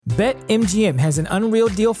BetMGM has an unreal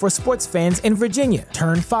deal for sports fans in Virginia.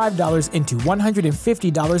 Turn $5 into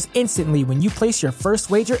 $150 instantly when you place your first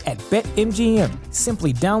wager at BetMGM.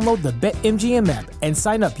 Simply download the BetMGM app and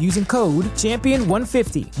sign up using code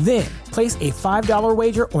Champion150. Then, place a $5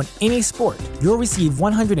 wager on any sport. You'll receive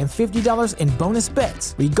 $150 in bonus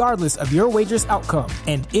bets, regardless of your wager's outcome.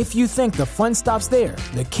 And if you think the fun stops there,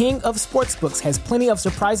 the King of Sportsbooks has plenty of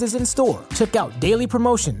surprises in store. Check out daily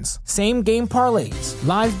promotions, same-game parlays,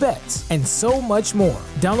 live bets, and so much more.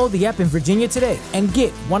 Download the app in Virginia today and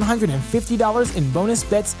get $150 in bonus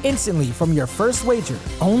bets instantly from your first wager.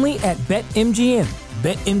 Only at BetMGM.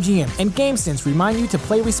 BetMGM and GameSense remind you to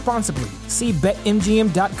play responsibly. See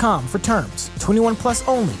BetMGM.com for terms. 21 plus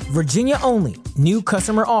only. Virginia only. New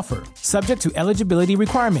customer offer. Subject to eligibility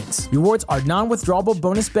requirements. Rewards are non-withdrawable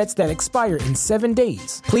bonus bets that expire in 7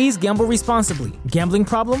 days. Please gamble responsibly. Gambling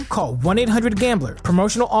problem? Call 1-800-GAMBLER.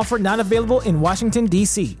 Promotional offer not available in Washington,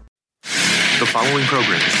 D.C. The following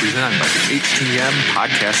program is presented by the HTM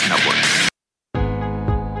Podcast Network.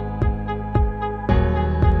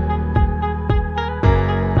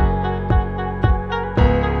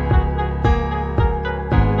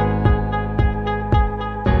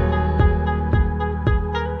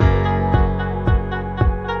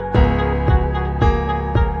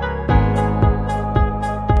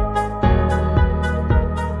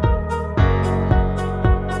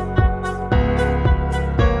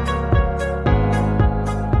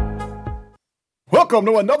 Welcome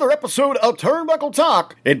to another episode of Turnbuckle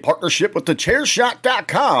Talk in partnership with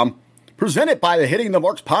thechairshot.com, presented by the Hitting the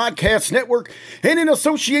Marks Podcast Network and in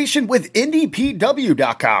association with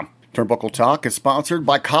IndiePW.com. Turnbuckle Talk is sponsored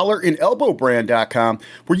by collarandelbowbrand.com,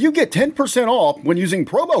 where you get 10% off when using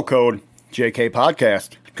promo code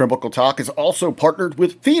JKPodcast. Turnbuckle Talk is also partnered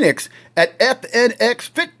with Phoenix at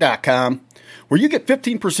FNXFit.com, where you get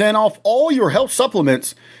 15% off all your health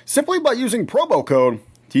supplements simply by using promo code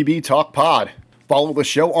TBTalkPod. Follow the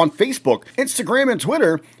show on Facebook, Instagram, and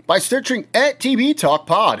Twitter by searching at TB Talk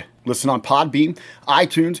Pod. Listen on Podbean,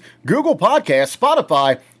 iTunes, Google Podcasts,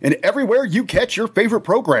 Spotify, and everywhere you catch your favorite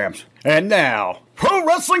programs. And now, pro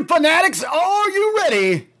wrestling fanatics, are you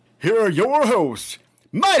ready? Here are your hosts,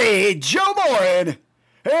 Mighty Joe Morin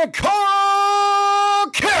and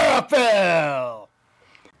Carl Carafel.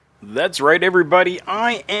 That's right, everybody.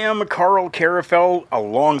 I am Carl Carafel,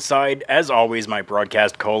 alongside, as always, my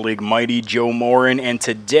broadcast colleague, Mighty Joe Morin, and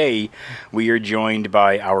today we are joined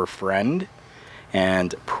by our friend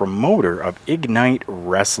and promoter of Ignite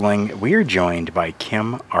Wrestling. We are joined by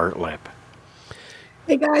Kim Artlip.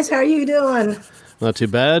 Hey guys, how are you doing? Not too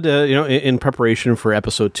bad. In preparation for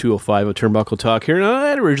episode 205 of Turnbuckle Talk here, I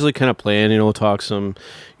had originally kind of planned, talk some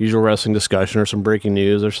usual wrestling discussion or some breaking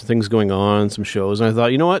news. There's some things going on, some shows. And I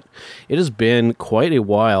thought, you know what? It has been quite a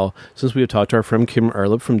while since we have talked to our friend Kim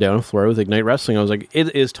Artlip from down in Florida with Ignite Wrestling. I was like,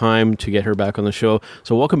 it is time to get her back on the show.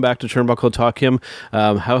 So welcome back to Turnbuckle Talk, Kim.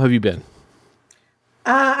 How have you been?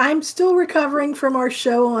 I'm still recovering from our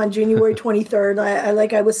show on January 23rd.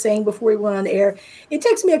 Like I was saying before we went on air, it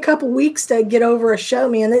takes me a couple weeks to get over a show,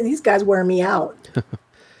 man. These guys wear me out.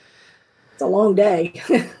 It's a long day.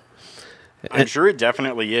 I'm sure it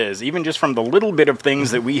definitely is. Even just from the little bit of things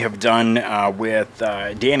that we have done with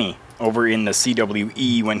Danny over in the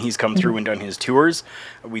CWE when he's come through and done his tours,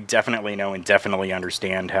 we definitely know and definitely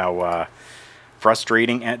understand how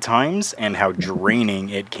frustrating at times and how draining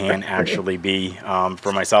it can actually be.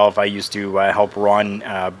 For myself, I used to help run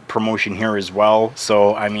promotion here as well,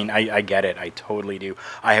 so I mean, I get it. I totally do.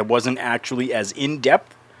 I wasn't actually as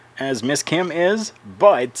in-depth as Miss Kim is,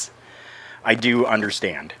 but I do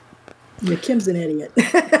understand. Yeah, Kim's an idiot.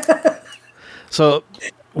 So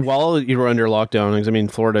while you were under lockdown, because I mean,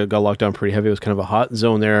 Florida got locked down pretty heavy. It was kind of a hot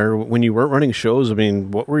zone there. When you weren't running shows, I mean,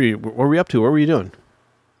 what were you up to? What were you doing?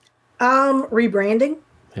 Rebranding,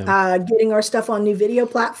 getting our stuff on new video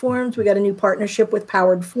platforms. We got a new partnership with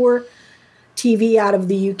Powered 4 TV out of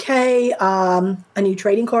the UK, a new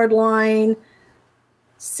trading card line,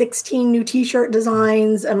 16 new t-shirt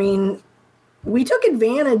designs. I mean, we took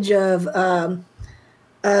advantage of the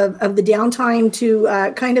downtime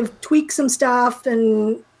to kind of tweak some stuff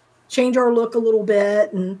and change our look a little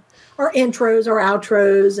bit, and our intros, our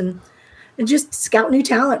outros, and just scout new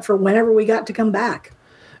talent for whenever we got to come back.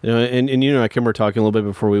 And I Kim, were talking a little bit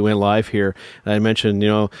before we went live here. And I mentioned,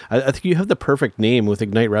 I think you have the perfect name with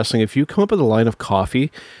Ignite Wrestling. If you come up with a line of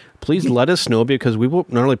coffee, please let us know, because we will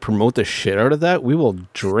not only promote the shit out of that, we will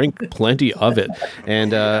drink plenty of it.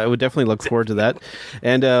 And I would definitely look forward to that.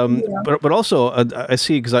 And but also, I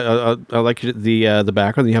see, because I like the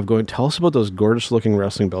background that you have going. Tell us about those gorgeous looking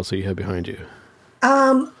wrestling belts that you have behind you.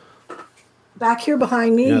 back here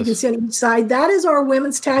behind me, you can see on each side, that is our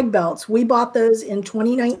women's tag belts. We bought those in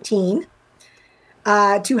 2019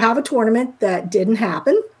 to have a tournament that didn't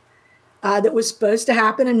happen, that was supposed to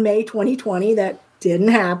happen in May 2020, that didn't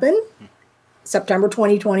happen. September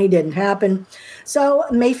 2020 didn't happen. So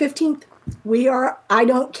May 15th, I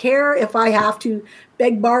don't care if I have to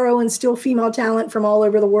beg, borrow, and steal female talent from all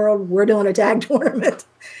over the world. We're doing a tag tournament,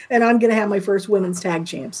 and I'm going to have my first women's tag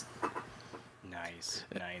champs. Nice.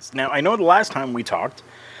 Now, I know the last time we talked,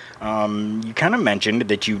 you kind of mentioned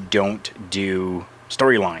that you don't do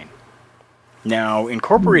storyline. Now,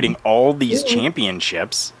 incorporating all these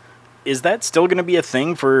championships, is that still going to be a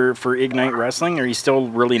thing for Ignite Wrestling? Or are you still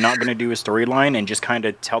really not going to do a storyline and just kind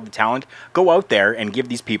of tell the talent, go out there and give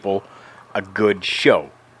these people a good show,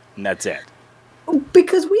 and that's it?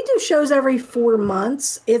 Because we do shows every 4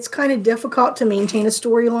 months, it's kind of difficult to maintain a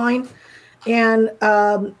storyline. And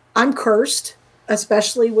I'm cursed,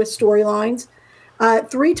 especially with storylines.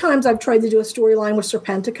 3 times I've tried to do a storyline with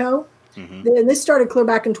Serpentico. And this started clear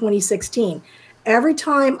back in 2016. Every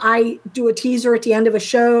time I do a teaser at the end of a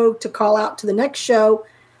show to call out to the next show,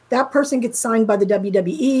 that person gets signed by the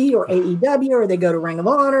WWE or AEW, or they go to Ring of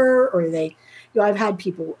Honor, or I've had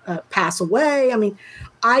people pass away. I mean,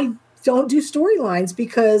 I don't do storylines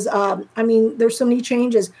because, there's so many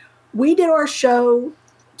changes. We did our show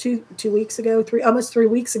two weeks ago, almost 3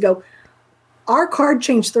 weeks ago. Our card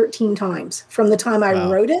changed 13 times from the time I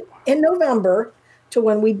wrote it in November to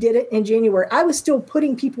when we did it in January. I was still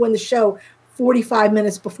putting people in the show 45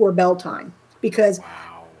 minutes before bell time because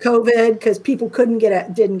COVID, because people didn't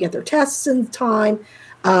get their tests in time,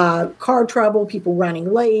 car trouble, people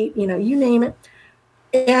running late, you name it.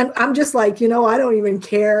 And I'm just like, I don't even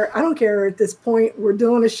care. I don't care at this point. We're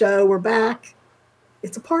doing a show. We're back.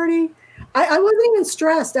 It's a party. I wasn't even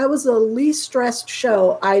stressed. That was the least stressed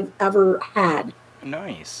show I've ever had.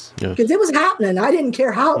 Nice. Because it was happening. I didn't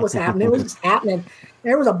care how it was happening. It was just happening.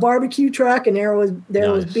 There was a barbecue truck, and there was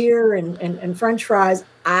beer and French fries.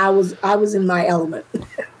 I was in my element.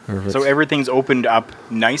 So everything's opened up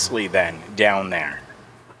nicely then down there.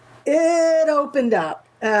 It opened up.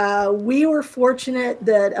 We were fortunate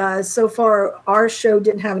that so far our show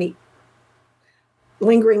didn't have any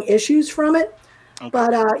lingering issues from it. Okay.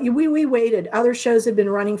 But we waited. Other shows had been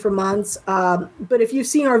running for months. But if you've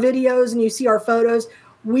seen our videos and you see our photos,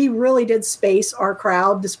 we really did space our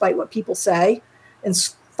crowd, despite what people say. And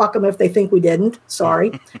fuck them if they think we didn't.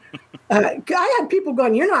 Sorry. I had people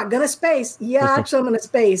going, "You're not going to space." Yeah, actually, I'm going to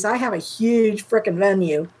space. I have a huge freaking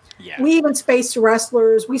venue. Yeah. We even spaced the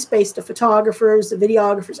wrestlers. We spaced the photographers, the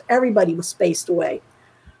videographers. Everybody was spaced away.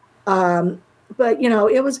 But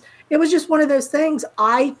it was just one of those things.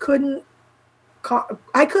 I couldn't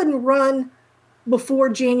run before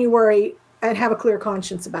January and have a clear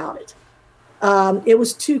conscience about it. It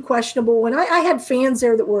was too questionable. And I had fans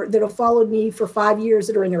there that have followed me for 5 years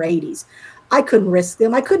that are in their 80s. I couldn't risk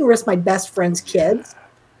them. I couldn't risk my best friend's kids.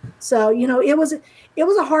 So, it was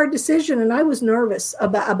a hard decision, and I was nervous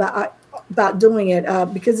about doing it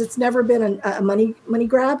because it's never been a money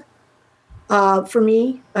grab for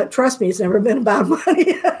me. Trust me, it's never been about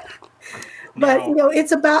money. But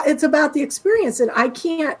it's about the experience, and I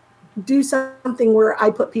can't do something where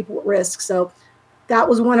I put people at risk. So that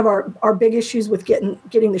was one of our big issues with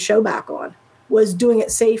getting the show back on, was doing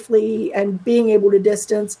it safely and being able to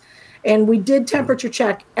distance. And we did temperature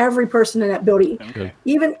check every person in that building. Okay.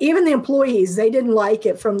 Even the employees, they didn't like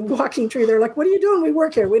it from walking through. They're like, "What are you doing? We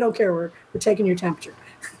work here. We don't care. We're taking your temperature."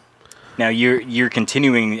 Now you're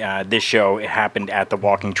continuing this show. It happened at the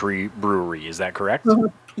Walking Tree Brewery. Is that correct? Mm-hmm.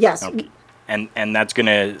 Yes. Okay. And that's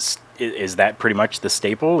is that pretty much the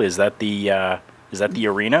staple? Is that the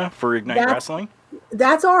arena for Ignite Wrestling?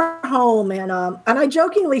 That's our home, and I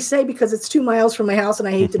jokingly say, because it's 2 miles from my house and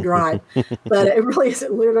I hate to drive, but it really is.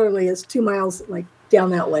 It literally is 2 miles like down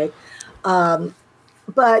that way.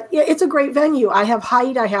 But yeah, it's a great venue. I have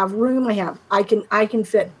height, I have room, I can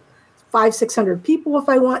fit 500-600 people if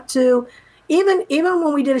I want to. Even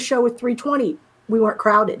when we did a show with 320, we weren't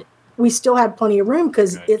crowded. We still had plenty of room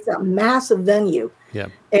because it's a massive venue. Yeah,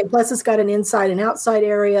 and plus it's got an inside and outside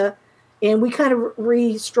area. And we kind of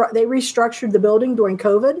restructured the building during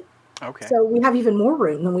COVID. Okay. So we have even more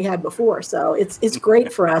room than we had before. So it's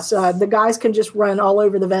great for us. The guys can just run all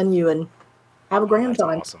over the venue and have a grand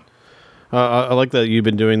time. Awesome. I like that you've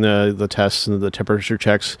been doing the tests and the temperature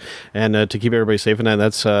checks, and to keep everybody safe in that.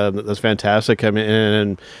 That's fantastic. I mean,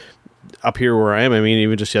 and up here where I am, I mean,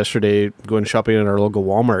 even just yesterday going shopping at our local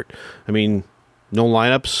Walmart, I mean, no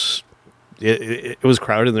lineups. It was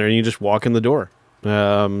crowded in there, and you just walk in the door.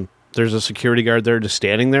 there's a security guard there just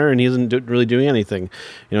standing there, and he isn't really doing anything.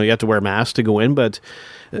 You know, you have to wear a mask to go in, but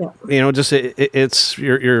you know, just it's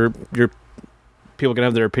your people can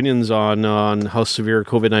have their opinions on how severe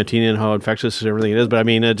COVID-19 and how infectious everything is. But I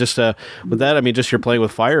mean, with that, I mean, just you're playing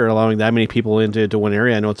with fire, allowing that many people into one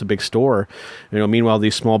area. I know it's a big store. You know, meanwhile,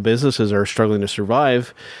 these small businesses are struggling to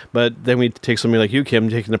survive. But then we take somebody like you, Kim,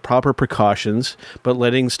 taking the proper precautions, but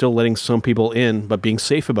still letting some people in, but being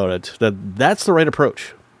safe about it. That's the right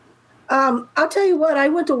approach. I'll tell you what, I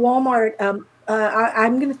went to Walmart.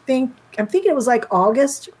 I'm thinking it was like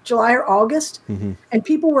July or August, and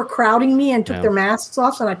people were crowding me and took their masks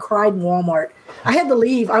off, and I cried in Walmart. I had to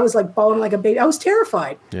leave. I was like bawling like a baby. I was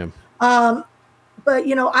terrified. Yeah. But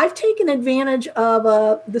you know, I've taken advantage of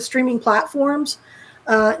the streaming platforms.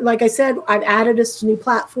 Like I said, I've added us to new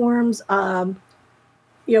platforms. You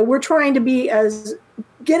know, we're trying to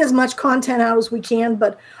get as much content out as we can,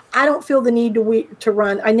 but I don't feel the need to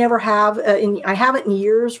run. I never have. I haven't in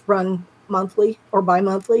years run monthly or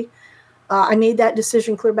bi-monthly. I made that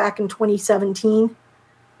decision clear back in 2017,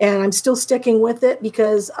 and I'm still sticking with it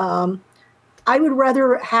because I would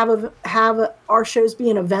rather have our shows be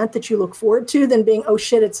an event that you look forward to than being, oh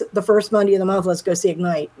shit, it's the first Monday of the month, let's go see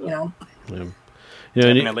Ignite, you know. Yeah.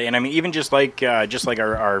 Definitely, and I mean, even just like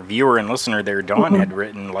our viewer and listener there, Dawn had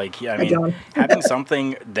written, like, I mean, having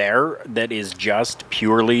something there that is just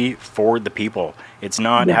purely for the people. It's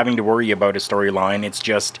not having to worry about a storyline. It's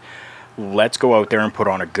just, let's go out there and put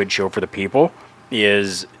on a good show for the people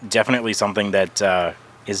is definitely something that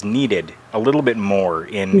is needed a little bit more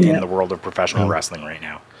in the world of professional wrestling right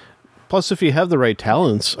now. Plus, if you have the right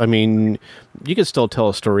talents, I mean, you can still tell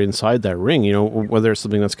a story inside that ring, you know, whether it's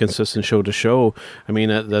something that's consistent show to show. I mean,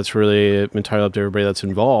 that's really entirely up to everybody that's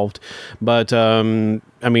involved. But, I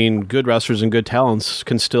mean, good wrestlers and good talents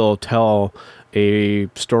can still tell a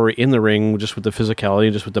story in the ring just with the physicality,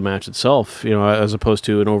 just with the match itself, you know, as opposed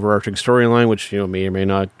to an overarching storyline, which, you know, may or may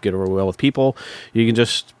not get over well with people. You can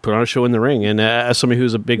just put on a show in the ring. And as somebody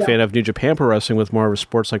who's a big fan of New Japan Pro Wrestling with more of a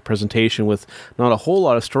sports-like presentation with not a whole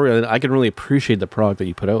lot of storyline, I can really appreciate the product that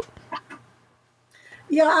you put out.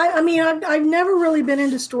 Yeah, I mean, I've never really been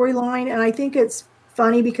into storyline, and I think it's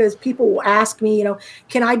funny because people will ask me, you know,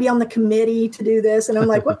 can I be on the committee to do this? And I'm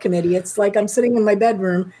like, what committee? It's like I'm sitting in my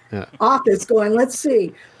bedroom office going, let's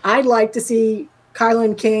see. I'd like to see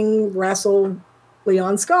Kylan King wrestle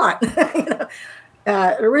Leon Scott. You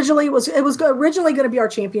know? Originally, it was originally going to be our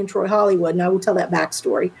champion, Troy Hollywood, and I will tell that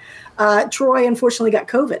backstory. Troy unfortunately got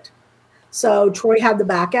COVID, so Troy had to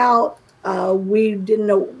back out. We didn't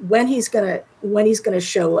know when he's gonna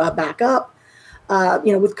show back up.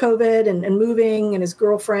 You know, with COVID and moving and his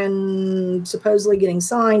girlfriend supposedly getting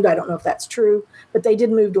signed. I don't know if that's true, but they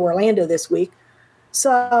did move to Orlando this week.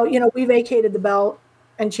 So, you know, we vacated the belt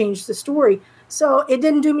and changed the story. So it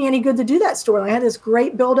didn't do me any good to do that story. I had this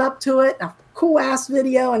great build up to it, a cool ass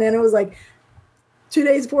video. And then it was like 2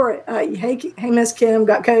 days before it, hey, Miss Kim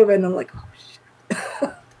got COVID. And I'm like, oh,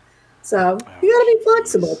 shit. So you got to be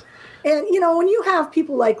flexible. And, you know, when you have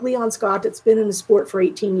people like Leon Scott that's been in the sport for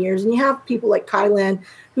 18 years, and you have people like Kylan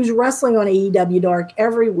who's wrestling on AEW Dark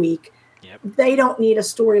every week, they don't need a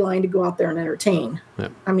storyline to go out there and entertain.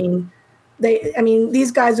 Yep. I mean,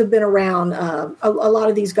 these guys have been around. A lot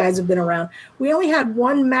of these guys have been around. We only had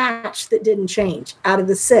one match that didn't change out of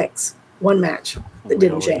the 6. One match that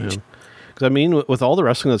didn't change. Because, I mean, with all the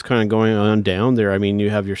wrestling that's kind of going on down there, I mean, you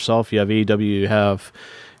have yourself, you have AEW, you have,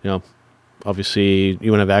 you know, obviously, you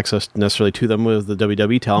wouldn't have access necessarily to them with the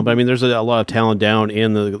WWE talent, but I mean, there's a lot of talent down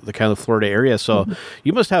in the kind of Florida area, so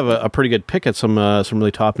you must have a pretty good pick at some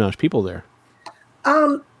really top-notch people there.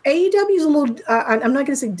 AEW is a little, I'm not going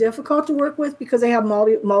to say difficult to work with because they have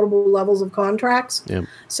multiple levels of contracts. Yeah.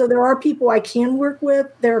 So there are people I can work with.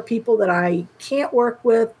 There are people that I can't work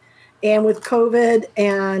with. And with COVID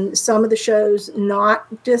and some of the shows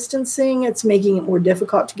not distancing, it's making it more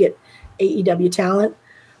difficult to get AEW talent.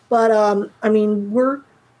 But, I mean, we're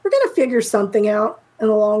going to figure something out in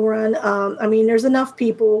the long run. I mean, there's enough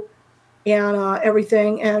people and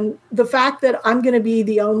everything. And the fact that I'm going to be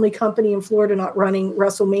the only company in Florida not running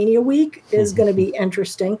WrestleMania week is going to be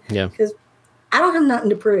interesting. Yeah. Because I don't have nothing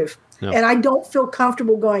to prove. No. And I don't feel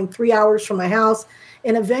comfortable going 3 hours from my house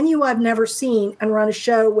in a venue I've never seen and run a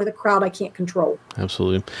show with a crowd I can't control.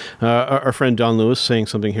 Absolutely. Our friend Don Lewis saying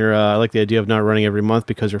something here. I like the idea of not running every month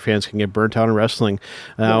because your fans can get burnt out in wrestling.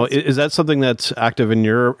 Yes. Is that something that's active in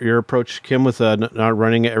your approach, Kim, with not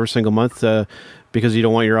running every single month because you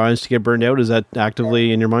don't want your audience to get burned out? Is that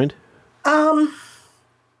actively in your mind?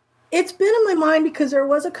 It's been in my mind because there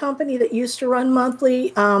was a company that used to run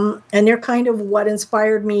monthly, and they're kind of what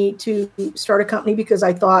inspired me to start a company because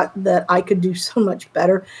I thought that I could do so much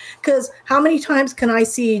better. Because how many times can I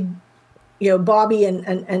see, Bobby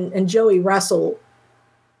and Joey wrestle,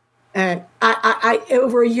 and I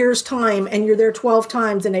over a year's time, and you're there 12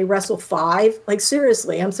 times and they wrestle 5? Like,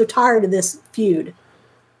 seriously, I'm so tired of this feud.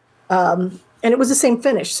 And it was the same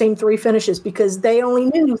 3 finishes, because they only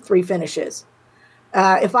knew 3 finishes.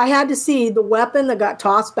 If I had to see the weapon that got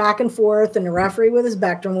tossed back and forth and the referee with his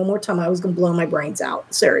back turned one more time, I was going to blow my brains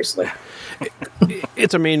out. Seriously.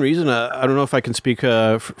 It's a main reason. I don't know if I can speak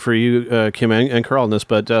for you, Kim and Carl, on this,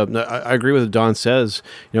 but I agree with what Don says.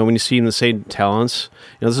 When you see the same talents,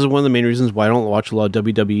 this is one of the main reasons why I don't watch a lot of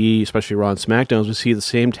WWE, especially Raw and SmackDown, is we see the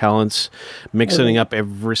same talents mixing up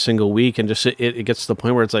every single week, and just it gets to the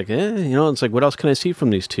point where it's like, it's like, what else can I see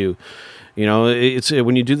from these two? It's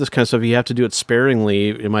when you do this kind of stuff, you have to do it sparingly,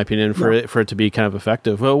 in my opinion, for it to be kind of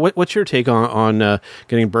effective. Well, what's your take on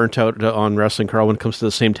getting burnt out on wrestling, Carl, when it comes to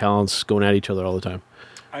the same talents going at each other all the time?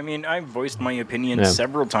 I mean, I've voiced my opinion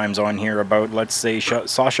several times on here about, let's say,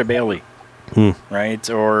 Sasha Bailey, right?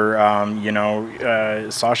 Or,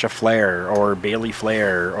 Sasha Flair, or Bailey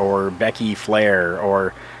Flair, or Becky Flair,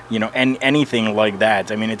 or... and anything like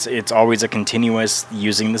that. I mean, it's always a continuous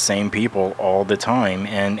using the same people all the time,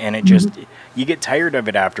 and it just you get tired of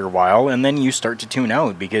it after a while, and then you start to tune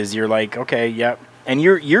out because you're like, okay, yeah, and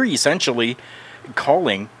you're essentially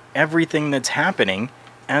calling everything that's happening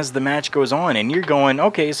as the match goes on, and you're going,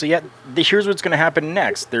 okay, so here's what's going to happen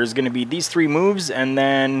next. There's going to be these 3 moves, and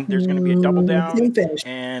then there's going to be a double down,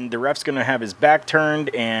 and the ref's going to have his back turned,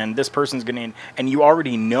 and this person's going to, and you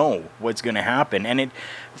already know what's going to happen. And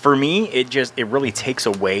for me, it really takes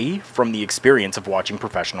away from the experience of watching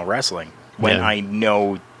professional wrestling when I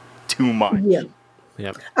know too much.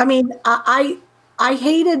 Yeah. I mean, I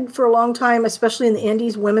hated for a long time, especially in the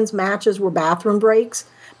indies, women's matches were bathroom breaks,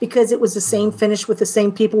 because it was the same finish with the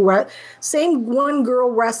same people. Same one girl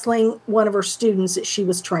wrestling one of her students that she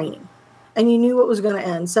was training. And you knew it was going to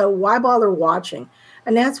end. So why bother watching?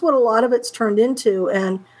 And that's what a lot of it's turned into.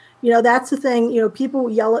 And, that's the thing. People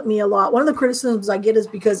yell at me a lot. One of the criticisms I get is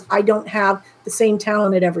because I don't have the same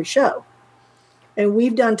talent at every show. And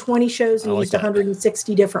we've done 20 shows and used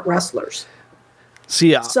 160 different wrestlers.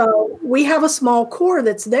 So we have a small core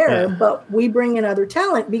that's there, but we bring in other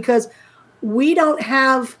talent because we don't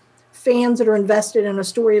have fans that are invested in a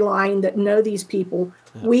storyline that know these people.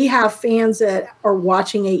 Yeah. We have fans that are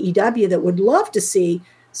watching AEW that would love to see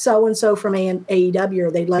so-and-so from AEW, or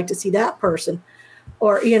they'd like to see that person,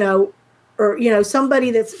 or somebody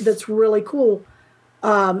that's really cool.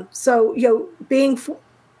 So,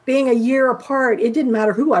 being a year apart, it didn't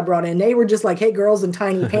matter who I brought in. They were just like, hey, girls in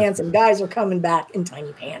tiny pants, and guys are coming back in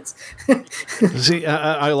tiny pants. See,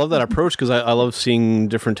 I love that approach because I love seeing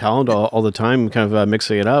different talent all the time, kind of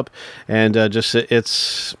mixing it up. And I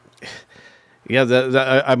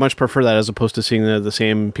much prefer that as opposed to seeing the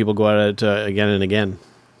same people go at it again and again.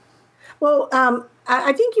 Well,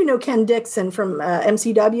 I think Ken Dixon from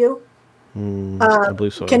MCW. I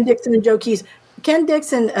believe so. Ken Dixon and Joe Keys. Ken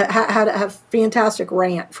Dixon had a fantastic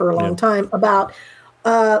rant for a long time about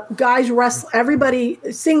guys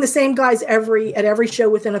seeing the same guys at every show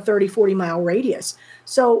within a 30, 40-mile radius.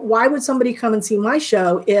 So why would somebody come and see my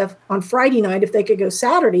show if on Friday night, if they could go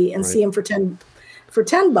Saturday and see him for $10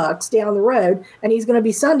 down the road, and he's going to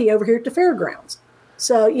be Sunday over here at the fairgrounds?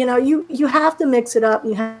 So, you have to mix it up.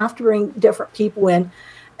 You have to bring different people in.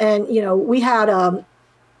 And, we had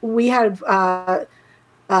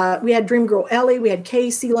Dream Girl Ellie, we had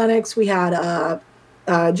Casey Lennox, we had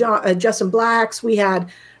Justin Blacks, we had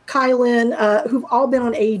Kylan, who've all been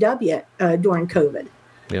on AEW during COVID.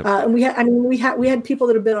 Yep. And we had people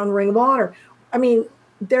that have been on Ring of Honor. I mean,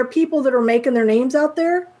 there are people that are making their names out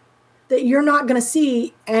there that you're not going to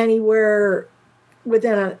see anywhere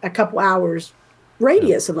within a couple hours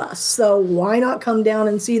radius of us. So why not come down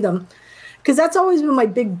and see them? Because that's always been my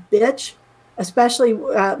big bitch. Especially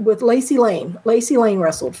with Lacey Lane. Lacey Lane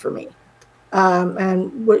wrestled for me.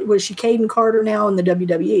 And was she Caden Carter now in the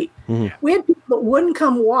WWE? Mm-hmm. We had people that wouldn't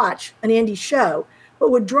come watch an indie show,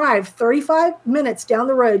 but would drive 35 minutes down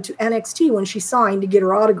the road to NXT when she signed to get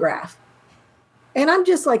her autograph. And I'm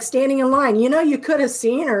just like standing in line. You could have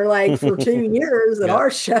seen her like for 2 years at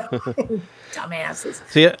our show. Dumbasses.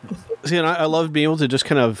 See, and I love being able to just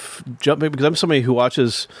kind of jump, because I'm somebody who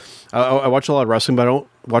watches... I watch a lot of wrestling, but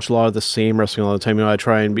watch a lot of the same wrestling all the time. I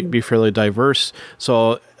try and be fairly diverse.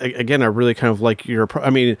 So again, I really kind of like your. I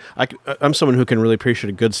mean, I'm someone who can really appreciate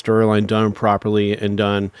a good storyline done properly and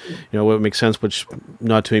done, what makes sense, which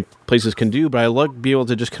not too many places can do. But I like being able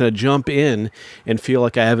to just kind of jump in and feel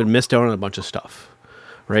like I haven't missed out on a bunch of stuff.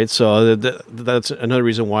 Right, so that's another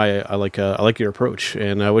reason why I like your approach,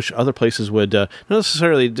 and I wish other places would not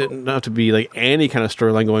necessarily not have to be like any kind of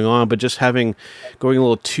storyline going on, but just going a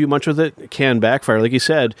little too much with it can backfire. Like you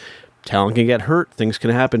said, talent can get hurt, things can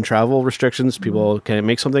happen, travel restrictions, people can't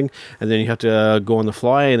make something, and then you have to go on the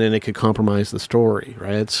fly, and then it could compromise the story.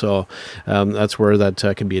 Right, so that's where that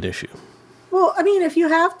can be an issue. Well, I mean, if you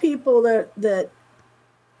have people that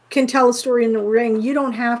can tell a story in the ring, you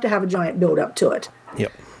don't have to have a giant build up to it.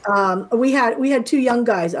 Yep. We had two young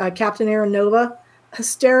guys, Captain Aaron Nova,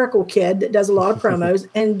 hysterical kid that does a lot of promos,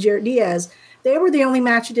 and Jarrett Diaz. They were the only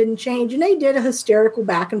match that didn't change, and they did a hysterical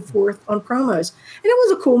back and forth on promos, and it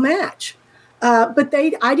was a cool match. But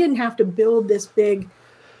I didn't have to build this big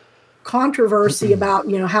controversy about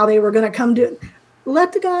how they were going to come to.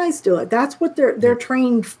 Let the guys do it. That's what they're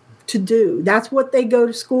trained to do. That's what they go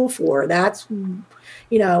to school for. That's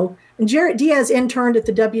And Jarrett Diaz interned at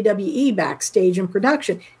the WWE backstage in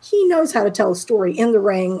production. He knows how to tell a story in the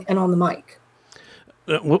ring and on the mic.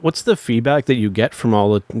 What's the feedback that you get from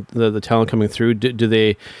all the talent coming through? Do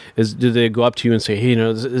they go up to you and say, hey,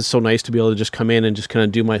 it's so nice to be able to just come in and just kind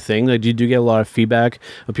of do my thing? Like, do you get a lot of feedback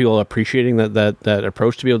of people appreciating that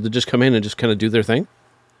approach to be able to just come in and just kind of do their thing?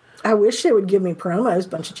 I wish they would give me promos,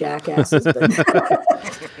 bunch of jackasses. But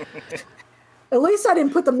at least I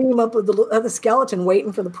didn't put the meme up of the skeleton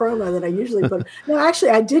waiting for the promo that I usually put. No,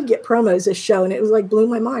 actually, I did get promos this show, and it was like blew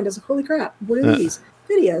my mind. I was like, holy crap, what are these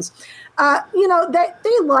videos?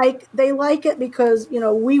 They like it because,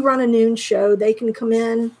 we run a noon show. They can come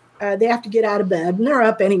in. They have to get out of bed, and they're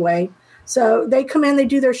up anyway. So they come in, they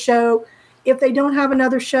do their show. If they don't have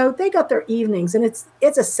another show, they got their evenings, and it's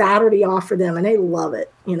a Saturday off for them, and they love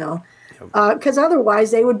it, because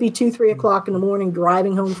otherwise they would be 2-3 o'clock in the morning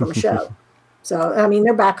driving home from a show. So, I mean,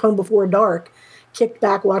 they're back home before dark, kicked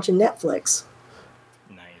back watching Netflix.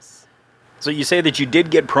 Nice. So you say that you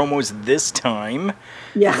did get promos this time,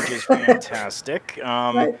 which is fantastic.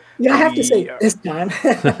 I have to say this time.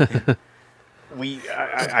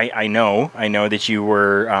 I know that you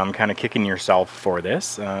were kind of kicking yourself for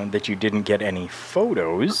this, that you didn't get any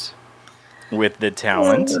photos with the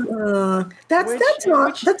talent. That's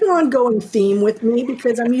an ongoing theme with me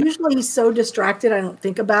because I'm usually so distracted I don't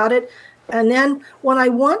think about it. And then when I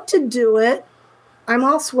want to do it, I'm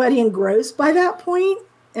all sweaty and gross by that point.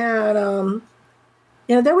 And,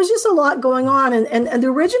 there was just a lot going on. And the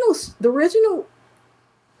original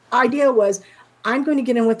idea was I'm going to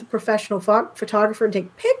get in with a professional photographer and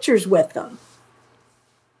take pictures with them.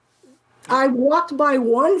 I walked by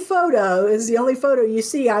one photo, is the only photo you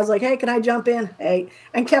see. I was like, hey, can I jump in? Hey,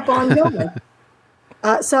 and kept on going.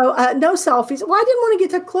 So no selfies. Well, I didn't want to get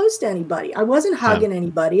too close to anybody. I wasn't hugging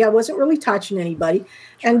anybody. I wasn't really touching anybody.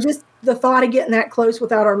 Sure. And just the thought of getting that close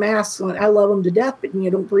without our masks on, I love them to death, but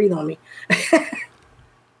don't breathe on me. So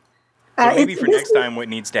maybe for next time what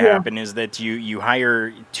needs to happen is that you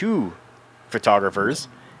hire 2 photographers,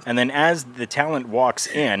 and then as the talent walks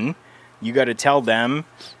in, you got to tell them,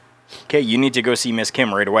 okay, you need to go see Miss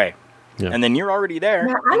Kim right away. Yeah. And then you're already there.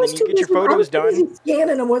 Now, and then you get your photos done.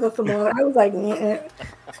 Scanning them with a thermometer. I was like,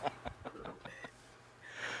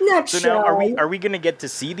 next show. So now, are we going to get to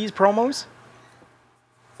see these promos?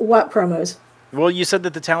 What promos? Well, you said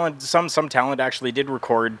that the talent, some talent actually did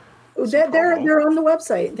record. They're on the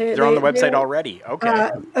website. They're on the website already.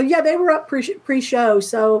 Okay. They were up pre-show.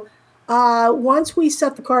 So once we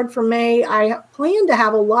set the card for May, I plan to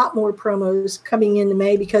have a lot more promos coming into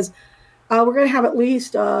May because we're going to have at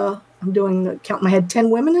least. I'm doing the count in my head, 10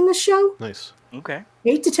 women in this show. Nice. Okay.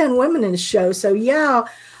 8 to 10 women in this show. So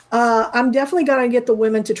I'm definitely going to get the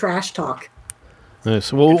women to trash talk.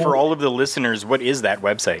 Nice. Well, for all of the listeners, what is that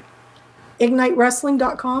website?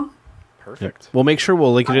 IgniteWrestling.com. Perfect. We'll make sure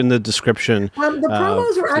we'll link it in the description. The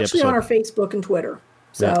promos are actually on our Facebook and Twitter.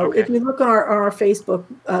 So if you look on our Facebook,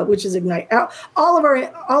 which is Ignite, all of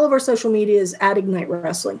our social media is at Ignite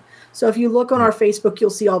Wrestling. So if you look on our Facebook, you'll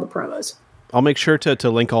see all the promos. I'll make sure to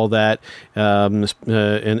link all that in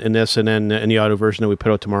this and then in the audio version that we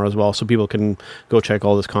put out tomorrow as well, so people can go check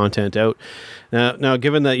all this content out. Now,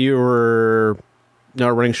 given that you were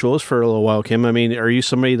not running shows for a little while, Kim, I mean, are you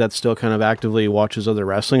somebody that still kind of actively watches other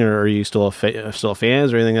wrestling, or are you still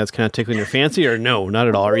fans or anything that's kind of tickling your fancy, or no, not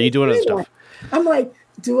at all? Are you doing other stuff? I'm like,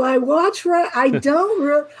 Do I watch? I don't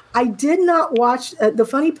really. I did not watch. The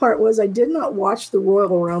funny part was I did not watch the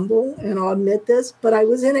Royal Rumble, and I'll admit this, but I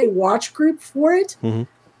was in a watch group for it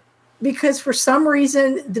because for some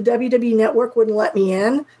reason the WWE Network wouldn't let me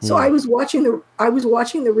in. So I was watching the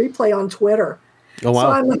replay on Twitter. Oh, wow. So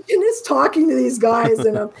I'm like, just talking to these guys,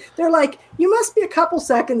 and they're like, "You must be a couple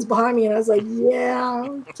seconds behind me," and I was like, "Yeah,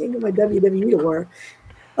 I can't get my WWE to work."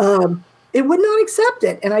 It would not accept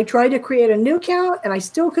it, and I tried to create a new account, and I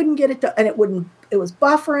still couldn't get it to, and it wouldn't. It was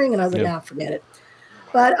buffering, and I was like, "Nah, forget it."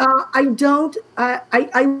 But I don't.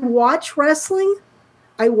 I watch wrestling.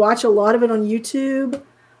 I watch a lot of it on YouTube.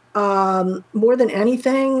 More than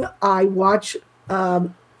anything, I watch.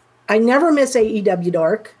 I never miss AEW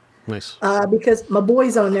Dark. Nice. Because my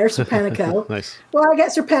boy's on there, Serpentico. Nice. Well, I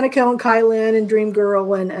got Serpentico and Kylan and Dream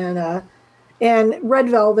Girl and Red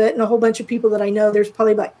Velvet and a whole bunch of people that I know. There's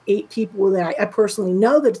probably about 8 people that I personally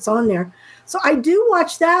know that it's on there. So I do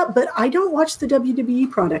watch that, but I don't watch the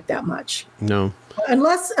WWE product that much. No.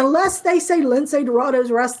 Unless they say Lindsay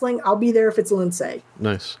Dorado's wrestling, I'll be there if it's Lindsay.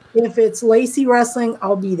 Nice. If it's Lacey wrestling,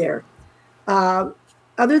 I'll be there.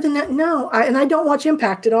 Other than that, no. I don't watch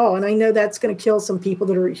Impact at all. And I know that's going to kill some people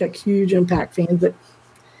that are like huge Impact fans, but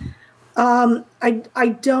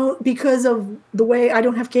I don't, because of the way I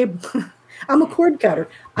don't have cable. I'm a cord cutter.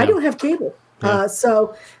 I don't have cable.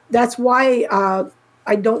 So that's why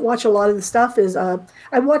I don't watch a lot of the stuff.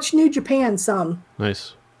 I watch New Japan some.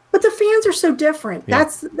 Nice. But the fans are so different. Yeah.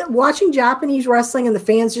 That's watching Japanese wrestling and the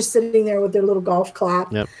fans just sitting there with their little golf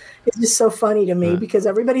clap. Yep. It's just so funny to me because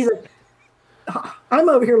everybody's like, I'm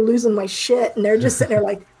over here losing my shit, and they're just sitting there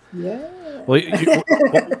like, yeah.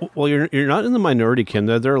 Well, you're not in the minority, Ken.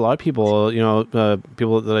 There are a lot of people,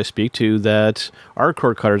 people that I speak to that are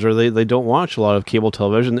cord cutters, or they don't watch a lot of cable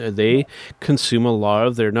television. They consume a lot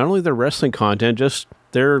of not only their wrestling content, just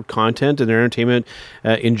their content and their entertainment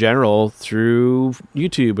in general through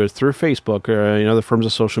YouTube or through Facebook or the forms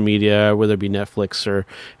of social media, whether it be Netflix or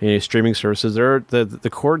streaming services. The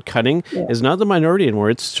cord cutting is not the minority anymore.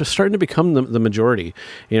 It's just starting to become the majority.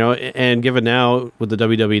 And given now with the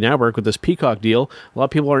WWE Network with this Peacock deal, a lot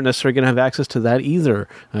of people aren't necessarily going to have access to that either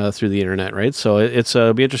through the internet, right? So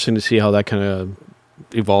it'll be interesting to see how that kind of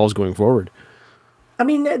evolves going forward. I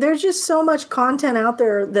mean, there's just so much content out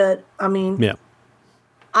there that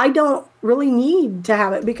I don't really need to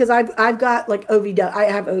have it because I've got like OVW. I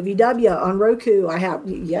have OVW on Roku. I have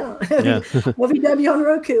OVW on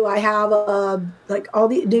Roku. I have like all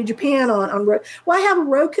the New Japan on Roku. Well, I have a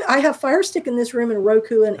Roku. I have Fire Stick in this room and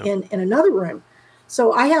Roku in another room.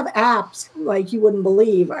 So I have apps like you wouldn't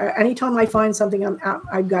believe. Anytime I find something,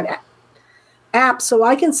 I've got apps, so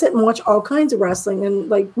I can sit and watch all kinds of wrestling. And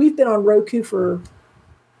like we've been on Roku for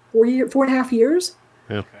 4.5 years.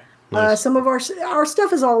 Yeah. Nice. Some of our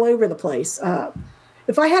stuff is all over the place.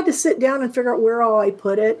 If I had to sit down and figure out where all I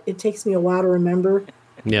put it, it takes me a while to remember.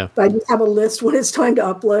 Yeah. But I just have a list when it's time to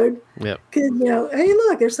upload. Yeah. Because, hey,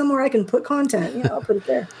 look, there's somewhere I can put content. I'll put it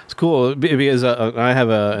there. It's cool because I have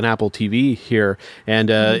an Apple TV here, and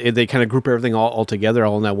they kind of group everything all together,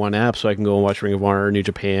 all in that one app, so I can go and watch Ring of Honor, New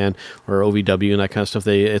Japan, or OVW, and that kind of stuff.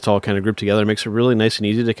 It's all kind of grouped together. It makes it really nice and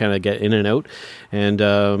easy to kind of get in and out. And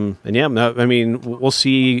I mean, we'll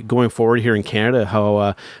see going forward here in Canada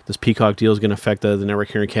how this Peacock deal is going to affect the network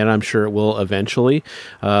here in Canada. I'm sure it will eventually,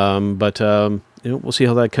 but we'll see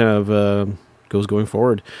how that kind of goes going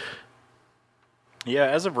forward. Yeah,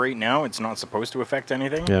 as of right now, it's not supposed to affect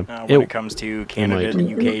anything when it comes to Canada,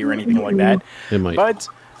 the UK, or anything like that. It might. But,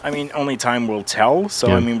 I mean, only time will tell,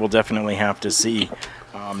 so, I mean, we'll definitely have to see.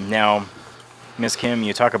 Now, Miss Kim,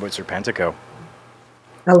 you talk about Serpentico.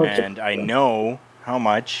 I know how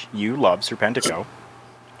much you love Serpentico.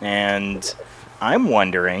 And I'm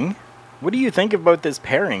wondering, what do you think about this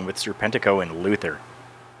pairing with Serpentico and Luther?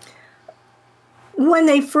 When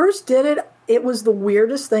they first did it, it was the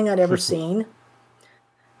weirdest thing I'd ever seen.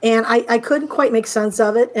 And I couldn't quite make sense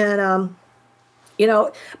of it. And,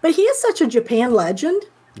 but he is such a Japan legend.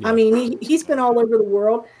 Yeah. I mean, he's been all over the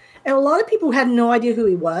world. And a lot of people had no idea who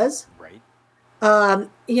he was. Right. And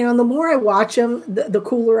the more I watch him, the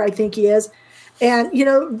cooler I think he is. And,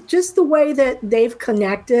 just the way that they've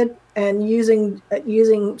connected and using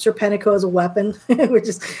Serpentico as a weapon, which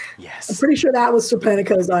is, I'm pretty sure that was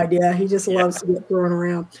Serpentico's idea. He just loves to get thrown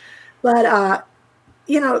around. But,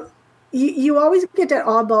 you always get that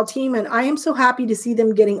oddball team, and I am so happy to see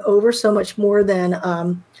them getting over so much more than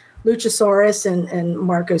Luchasaurus and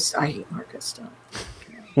Marcos. I hate Marcos.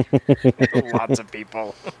 Lots of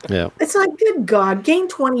people. Yeah. It's like, good God, gain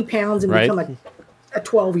 20 pounds and become a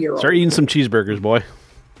 12-year-old. Start eating some cheeseburgers, boy.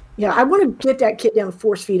 Yeah, I want to get that kid down and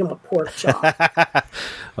force feed him a pork chop.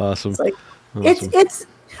 Awesome. It's like, Awesome. It's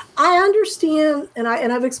I understand, and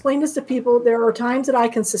I've explained this to people. There are times that I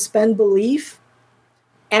can suspend belief.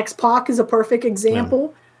 X-Pac is a perfect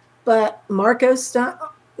example, but Marcos,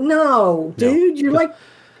 no, dude, you're like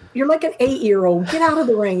an 8-year-old. Get out of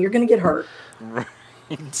the ring. You're going to get hurt.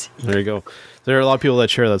 Right. There you go. There are a lot of people that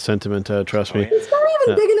share that sentiment. Trust me. It's not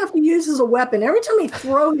even big enough to use as a weapon. Every time I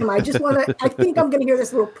throw him, I think I'm going to hear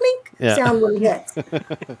this little plink sound when he hits.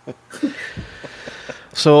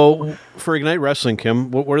 So for Ignite Wrestling,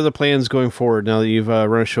 Kim, what are the plans going forward now that you've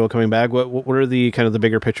run a show coming back? What are the kind of the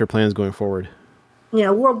bigger picture plans going forward?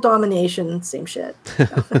 World domination, same shit.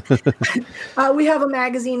 We have a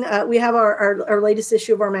magazine. We have our latest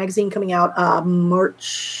issue of our magazine coming out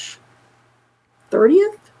March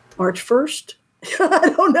 30th, March 1st.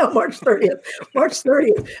 I don't know, March 30th. March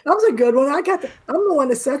 30th. That was a good one. I'm the one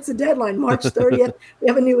that sets the deadline. March 30th. We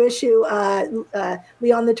have a new issue.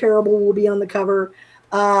 Leon the Terrible will be on the cover.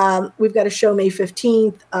 We've got a show May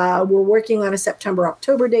 15th. We're working on a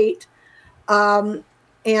September-October date. And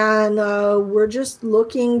we're just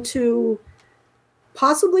looking to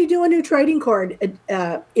possibly do a new trading card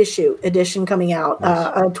edition coming out,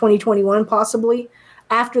 2021 possibly,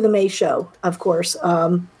 after the May show, of course.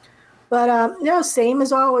 But same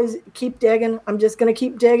as always, keep digging. I'm just going to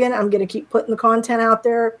keep digging. I'm going to keep putting the content out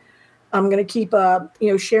there. I'm going to keep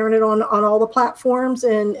sharing it on all the platforms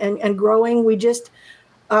and growing. We just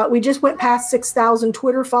went past 6,000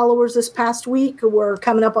 Twitter followers this past week. We're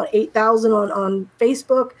coming up on 8,000 on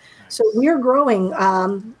Facebook. So we are growing.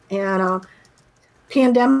 And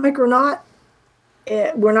pandemic or not,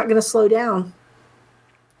 we're not going to slow down.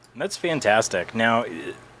 That's fantastic. Now,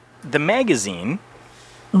 the magazine,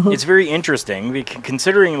 it's very interesting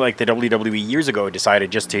considering like the WWE years ago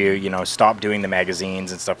decided just to, stop doing the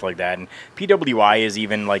magazines and stuff like that. And PWI is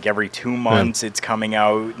even like every 2 months it's coming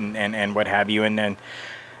out and what have you. And then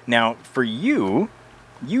now for you've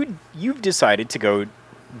decided to go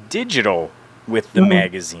digital with the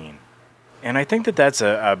magazine. And I think that's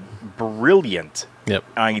a brilliant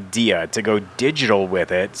idea to go digital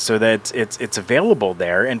with it so that it's available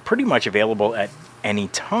there and pretty much available at any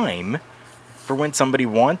time for when somebody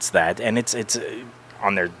wants that. And it's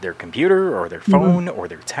on their computer or their phone or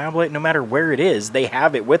their tablet, no matter where it is, they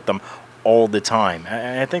have it with them all the time.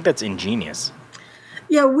 I think that's ingenious.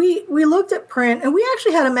 Yeah, we looked at print, and we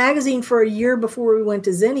actually had a magazine for a year before we went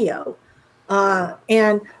to Zenio.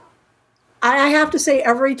 And I have to say,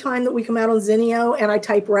 every time that we come out on Zenio and I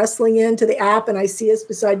type wrestling into the app and I see us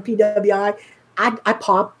beside PWI, I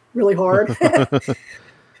pop really hard. It's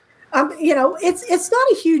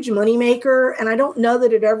not a huge moneymaker, and I don't know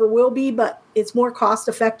that it ever will be, but it's more cost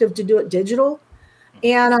effective to do it digital.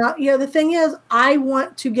 And, the thing is, I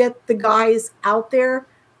want to get the guys out there.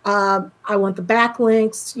 I want the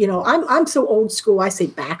backlinks. I'm so old school, I say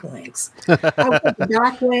backlinks. I want the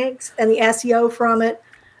backlinks and the SEO from it.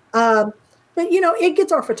 But, it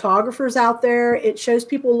gets our photographers out there. It shows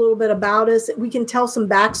people a little bit about us. We can tell some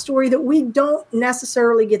backstory that we don't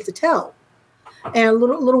necessarily get to tell. And a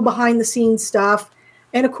little behind-the-scenes stuff.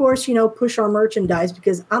 And, of course, push our merchandise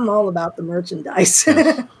because I'm all about the merchandise.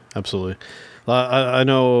 Yes, absolutely. I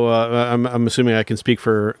know. I'm assuming I can speak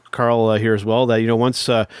for Carl here as well. That once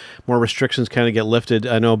more restrictions kind of get lifted.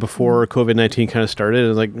 I know before COVID-19 kind of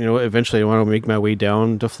started, and eventually I want to make my way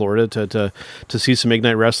down to Florida to see some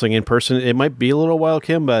Ignite Wrestling in person. It might be a little while,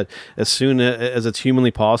 Kim, but as soon as it's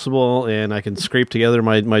humanly possible, and I can scrape together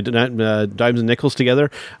my dimes and nickels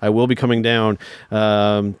together, I will be coming down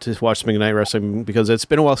to watch some Ignite Wrestling because it's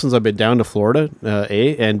been a while since I've been down to Florida.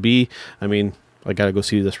 A and B. I mean, I got to go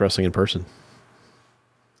see this wrestling in person.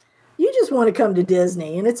 You just want to come to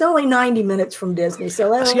Disney, and it's only 90 minutes from Disney.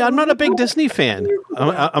 So see, I'm not a big Disney fan.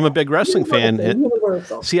 I'm a big wrestling fan.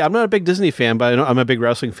 See, I'm not a big Disney fan, but I'm a big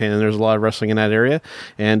wrestling fan, and there's a lot of wrestling in that area.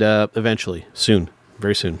 And eventually, soon,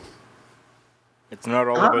 very soon. It's not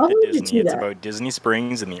all about the Disney. It's about Disney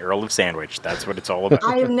Springs and the Earl of Sandwich. That's what it's all about.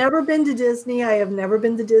 I have never been to Disney. I have never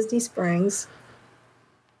been to Disney Springs.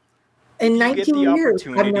 In 19 years,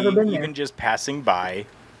 I've never been there. Even just passing by,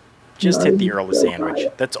 just hit the Earl of Sandwich.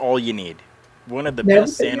 That's all you need. One of the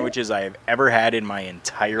best sandwiches I have ever had in my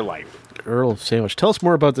entire life. Earl of Sandwich. Tell us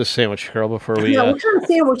more about this sandwich, Carol, before we... Yeah, what kind of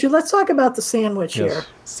sandwich? Let's talk about the sandwich here.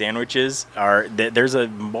 Sandwiches are... There's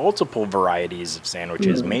multiple varieties of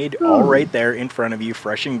sandwiches made all right there in front of you.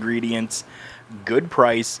 Fresh ingredients, good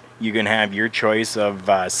price. You can have your choice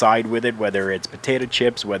of side with it, whether it's potato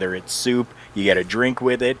chips, whether it's soup. You get a drink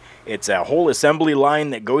with it. It's a whole assembly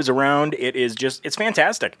line that goes around. It's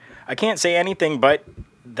fantastic. I can't say anything but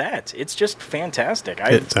that. It's just fantastic.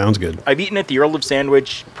 It sounds good. I've eaten at the Earl of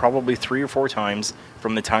Sandwich probably 3 or 4 times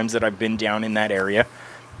from the times that I've been down in that area.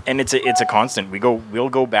 And it's a constant. We'll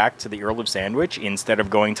go back to the Earl of Sandwich instead of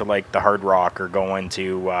going to like the Hard Rock or going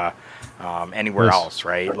to anywhere else,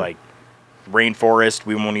 right? Like Rainforest,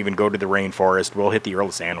 we won't even go to the Rainforest. We'll hit the Earl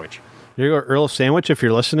of Sandwich. Here you go, Earl of Sandwich. If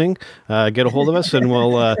you're listening, get a hold of us, and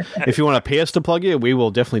we'll. If you want to pay us to plug you, we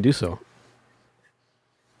will definitely do so.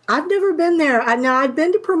 I've never been there. I've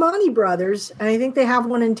been to Primanti Brothers, and I think they have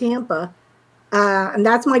one in Tampa. And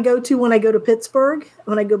that's my go-to when I go to Pittsburgh.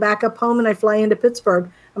 When I go back up home and I fly into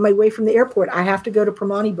Pittsburgh on my way from the airport, I have to go to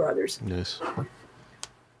Primanti Brothers. Nice.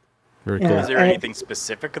 Very cool. Is there anything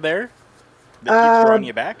specific there that keeps drawing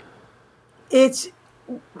you back?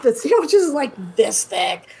 The sandwich is like this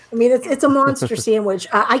thick. I mean, it's a monster sandwich.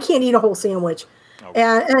 I can't eat a whole sandwich. Okay.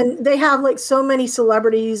 And they have like so many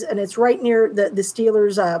celebrities, and it's right near the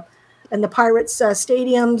Steelers and the Pirates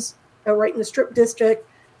stadiums, right in the Strip District.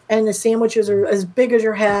 And the sandwiches are as big as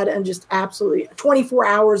your head, and just absolutely 24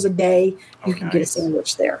 hours a day, you can get a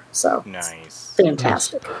sandwich there. So nice,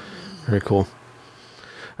 fantastic. Very cool.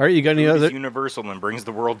 All right, you got any other? Universal and brings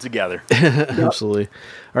the world together. Absolutely.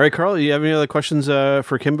 All right, Carl, you have any other questions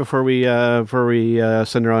for Kim before we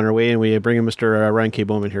send her on her way and we bring in Mr. Ryan K.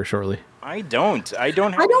 Bowman here shortly? I don't get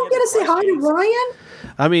to say hi to Ryan.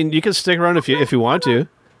 I mean, you can stick around if you want to.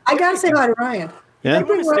 I got to say hi to Ryan. Yeah. If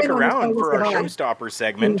you want to stick around for our showstopper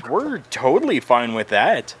segment, we're totally fine with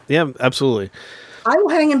that. Yeah, absolutely. I will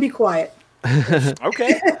hang and be quiet.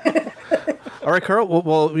 Okay. All right, Carl.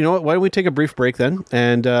 Well, you know what? Why don't we take a brief break then,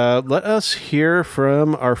 and let us hear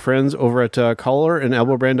from our friends over at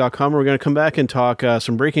collarandelbowbrand.com. We're going to come back and talk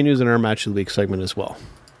some breaking news in our Match of the Week segment as well.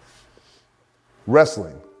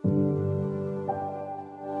 Wrestling.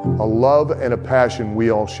 A love and a passion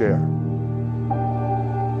we all share.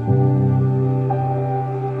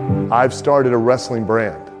 I've started a wrestling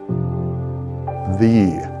brand.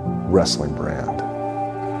 The wrestling brand.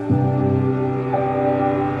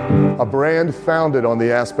 A brand founded on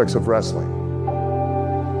the aspects of wrestling.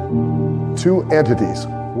 Two entities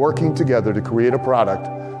working together to create a product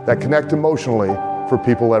that connect emotionally for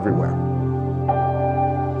people everywhere.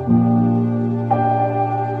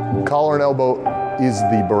 Collar and Elbow is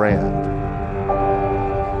the brand.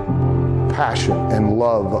 Passion and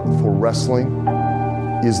love for wrestling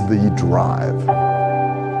is the drive.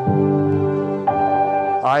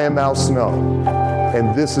 I am Al Snow,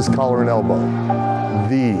 and this is Collar and Elbow,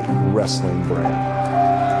 the wrestling brand.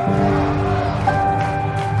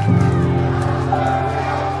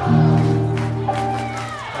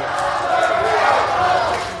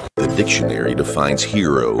 The dictionary defines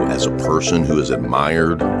hero as a person who is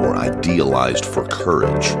admired or idealized for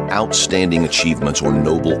courage, outstanding achievements, or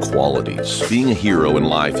noble qualities. Being a hero in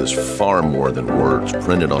life is far more than words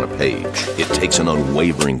printed on a page. It takes an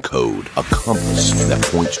unwavering code, a compass that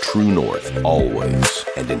points true north always.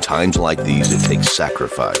 And in times like these, it takes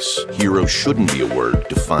sacrifice. Hero shouldn't be a word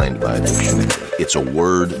defined by a dictionary. It's a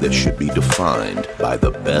word that should be defined by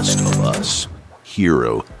the best of us.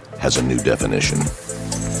 Hero has a new definition.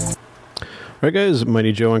 All right, guys,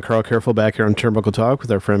 Mighty Joe and Carl Careful back here on Turnbuckle Talk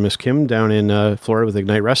with our friend Miss Kim down in Florida with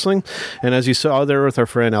Ignite Wrestling. And as you saw there with our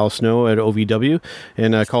friend Al Snow at OVW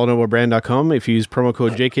and collarandelbowbrand.com, if you use promo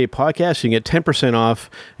code JK Podcast, you can get 10% off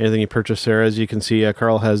anything you purchase there. As you can see,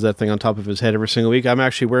 Carl has that thing on top of his head every single week. I'm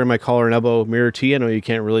actually wearing my Collar and Elbow mirror tee. I know you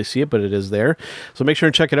can't really see it, but it is there. So make sure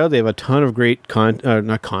and check it out. They have a ton of great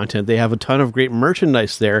They have a ton of great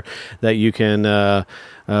merchandise there that you can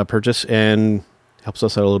purchase, and helps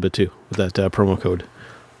us out a little bit too with that promo code.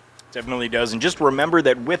 Definitely does. And just remember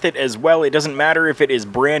that with it as well, it doesn't matter if it is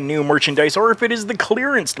brand new merchandise or if it is the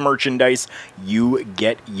clearance merchandise, you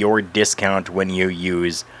get your discount when you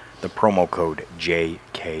use the promo code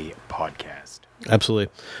JK Podcast.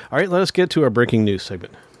 Absolutely. All right, let us get to our breaking news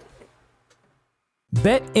segment.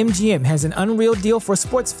 BetMGM has an unreal deal for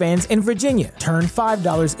sports fans in Virginia. Turn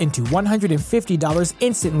 $5 into $150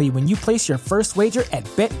 instantly when you place your first wager at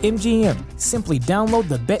BetMGM. Simply download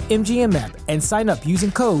the BetMGM app and sign up using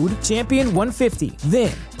code Champion150.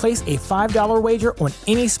 Then, place a $5 wager on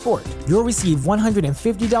any sport. You'll receive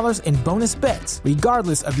 $150 in bonus bets,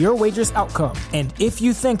 regardless of your wager's outcome. And if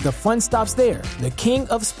you think the fun stops there, the king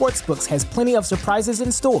of sportsbooks has plenty of surprises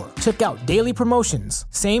in store. Check out daily promotions,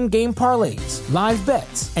 same-game parlays, live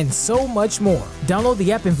bets, and so much more. Download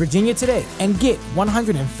the app in Virginia today and get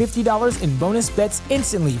 $150 in bonus bets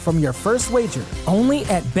instantly from your first wager. Only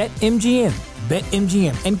at BetMGM.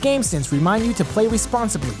 BetMGM and GameSense remind you to play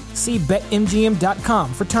responsibly. See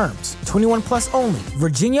BetMGM.com for terms. 21 plus only.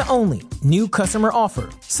 Virginia only. New customer offer.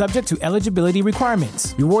 Subject to eligibility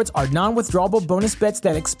requirements. Rewards are non-withdrawable bonus bets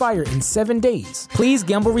that expire in 7 days. Please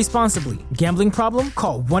gamble responsibly. Gambling problem?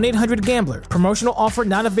 Call 1-800-GAMBLER. Promotional offer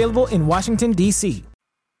not available in Washington, D.C.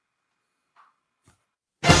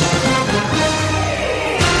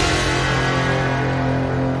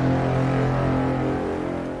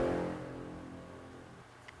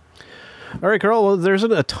 All right, Carl. Well, there's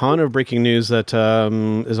a ton of breaking news that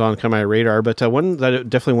is on kind of my radar, but one that I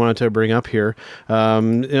definitely wanted to bring up here,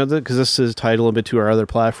 because this is tied a little bit to our other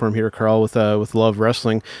platform here, Carl, with Love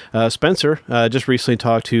Wrestling. Spencer just recently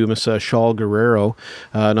talked to Miss Shaul Guerrero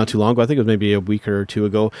not too long ago. I think it was maybe a week or two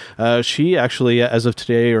ago. She actually, as of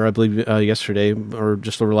today, or I believe yesterday, or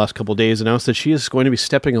just over the last couple of days, announced that she is going to be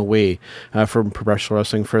stepping away from professional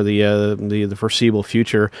wrestling for the foreseeable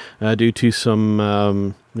future due to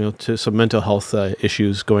some to some mental health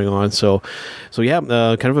issues going on. So yeah,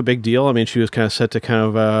 kind of a big deal. I mean, she was kind of set to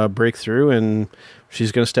kind of break through, and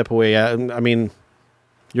she's going to step away. I mean,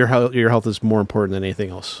 your health is more important than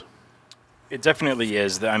anything else. It definitely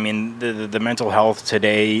is. I mean, the mental health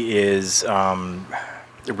today is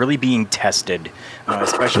really being tested,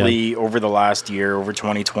 especially over the last year, over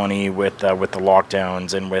 2020, with the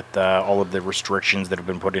lockdowns and with all of the restrictions that have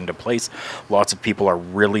been put into place. Lots of people are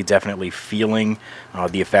really definitely feeling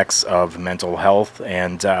the effects of mental health,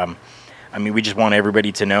 and I mean, we just want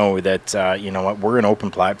everybody to know that what, we're an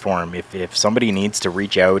open platform. If somebody needs to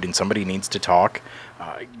reach out and somebody needs to talk,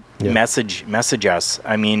 message us.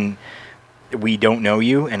 I mean, we don't know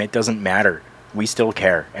you, and it doesn't matter. We still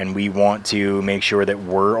care, and we want to make sure that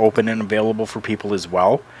we're open and available for people as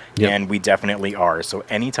well. Yep. And we definitely are. So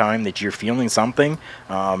anytime that you're feeling something,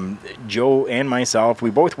 Joe and myself, we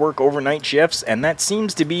both work overnight shifts, and that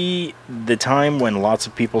seems to be the time when lots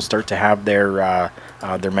of people start to have their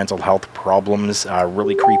mental health problems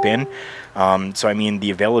really creep in. So, I mean,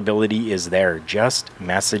 the availability is there. Just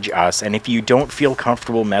message us. And if you don't feel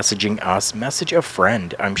comfortable messaging us, message a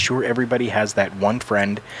friend. I'm sure everybody has that one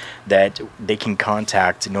friend that they can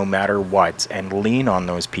contact no matter what, and lean on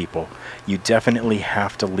those people. You definitely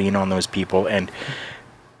have to lean on those people. And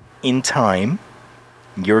in time,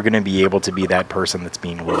 you're going to be able to be that person that's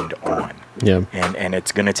being leaned on. Yeah. And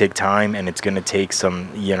it's going to take time, and it's going to take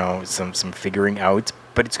some figuring out,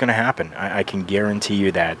 but it's going to happen. I can guarantee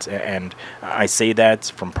you that. And I say that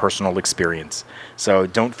from personal experience. So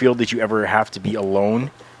don't feel that you ever have to be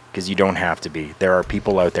alone, because you don't have to be. There are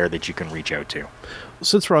people out there that you can reach out to.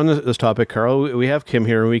 Since we're on this topic, Carl, we have Kim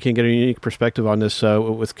here, and we can get a unique perspective on this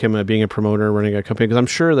with Kim being a promoter, running a company, because I'm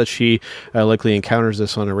sure that she likely encounters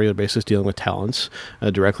this on a regular basis, dealing with talents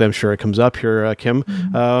directly. I'm sure it comes up here, Kim.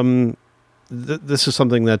 Mm-hmm. This is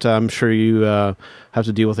something that I'm sure you have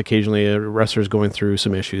to deal with occasionally, wrestlers going through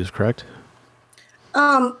some issues, correct?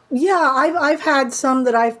 Yeah, I've had some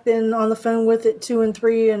that I've been on the phone with at 2 and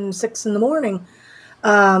 3 and 6 in the morning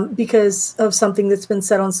because of something that's been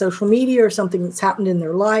said on social media or something that's happened in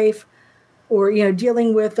their life, or,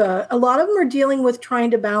 dealing with, a lot of them are dealing with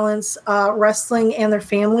trying to balance wrestling and their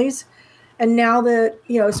families. And now that,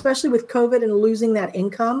 especially with COVID and losing that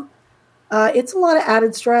income, it's a lot of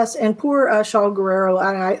added stress. And poor Shaul Guerrero,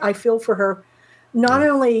 I feel for her. Not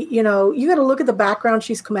only, you got to look at the background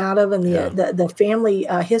she's come out of and the family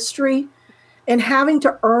history, and having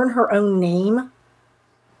to earn her own name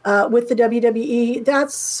with the WWE.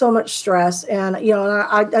 That's so much stress. And,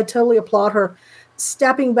 I totally applaud her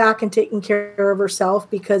stepping back and taking care of herself,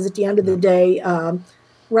 because at the end of the day,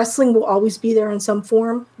 wrestling will always be there in some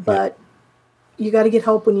form, but you got to get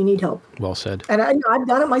help when you need help. Well said. And I've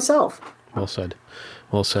done it myself. Well said.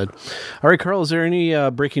 Well said. All right, Carl, is there any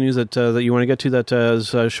breaking news that you want to get to that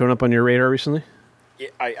has shown up on your radar recently? Yeah,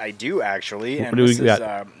 I do, actually. And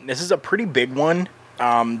this is a pretty big one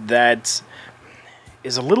that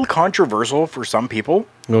is a little controversial for some people.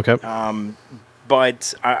 Okay.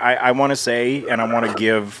 But I want to say, and I want to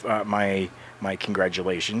give my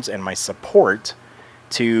congratulations and my support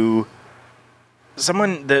to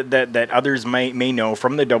someone that others may know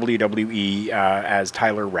from the WWE as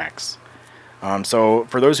Tyler Rex. So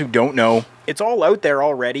for those who don't know, it's all out there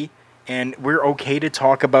already, and we're okay to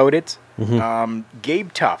talk about it. Mm-hmm.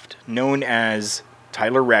 Gabe Tuft, known as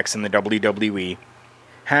Tyler Rex in the WWE,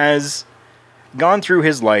 has gone through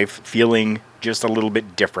his life feeling just a little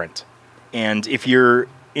bit different. And if you're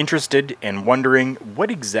interested and wondering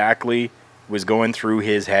what exactly was going through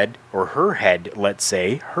his head, or her head, let's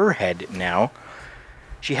say, her head now,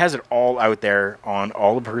 she has it all out there on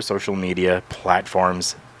all of her social media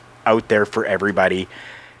platforms, out there for everybody.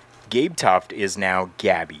 Gabe Tuft is now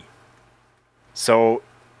Gabby. So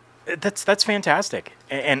that's fantastic.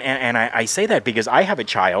 And I say that because I have a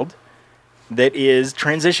child that is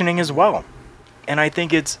transitioning as well. And I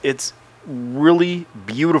think it's really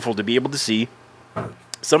beautiful to be able to see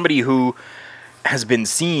somebody who has been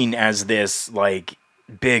seen as this like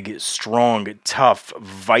big, strong, tough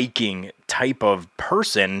Viking type of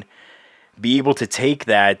person be able to take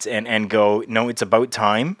that and go, no, it's about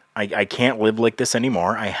time. I can't live like this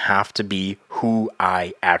anymore. I have to be who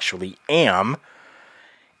I actually am.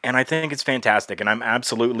 And I think it's fantastic, and I'm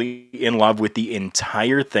absolutely in love with the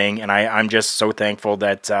entire thing, and I'm just so thankful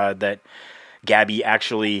that that Gabby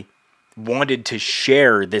actually wanted to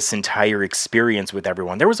share this entire experience with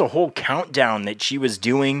everyone. There was a whole countdown that she was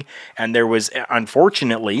doing, and there was,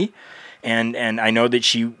 unfortunately, and I know that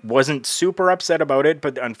she wasn't super upset about it,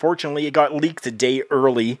 but unfortunately it got leaked a day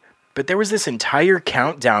early. But there was this entire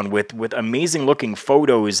countdown with amazing looking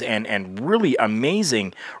photos and really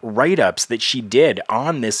amazing write-ups that she did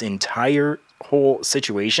on this entire whole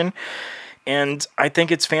situation. And I think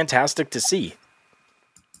it's fantastic to see.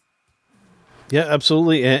 Yeah,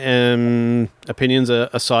 absolutely. And opinions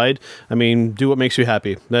aside, I mean, do what makes you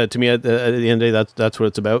happy. To me, at the end of the day, that's what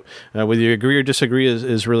it's about. Whether you agree or disagree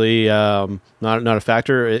is really not a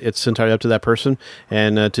factor. It's entirely up to that person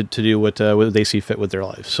and to do what they see fit with their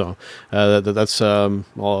life. So that's all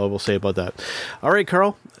I will say about that. All right,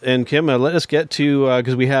 Carl and Kim, let us get to,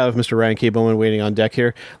 because we have Mr. Ryan K. Bowman waiting on deck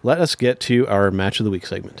here, let us get to our Match of the Week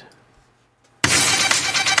segment.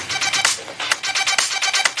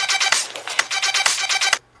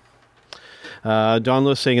 Don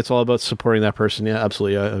Lewis saying it's all about supporting that person. Yeah,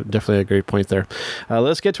 absolutely. Definitely a great point there.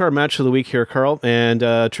 Let's get to our match of the week here, Carl. And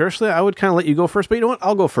traditionally, I would kind of let you go first, but you know what?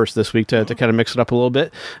 I'll go first this week to kind of mix it up a little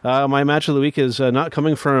bit. My match of the week is not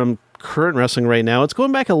coming from current wrestling right now. It's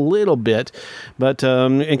going back a little bit, but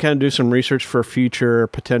and kind of do some research for future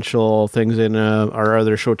potential things in our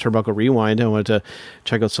other show, Turnbuckle Rewind. I wanted to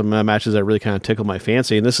check out some matches that really kind of tickle my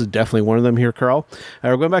fancy, and this is definitely one of them here, Carl.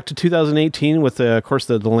 We're going back to 2018 with, of course,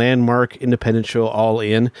 the landmark independent show All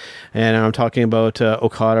In, and I'm talking about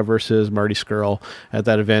Okada versus Marty Scurll at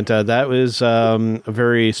that event. That was a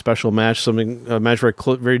very special match, a match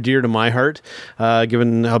very dear to my heart,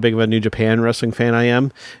 given how big of a New Japan wrestling fan I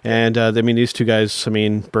am, and I mean, these two guys,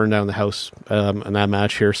 burned down the house in that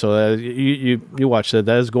match here. So you watch that.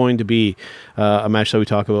 That is going to be a match that we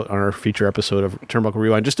talk about on our feature episode of Turnbuckle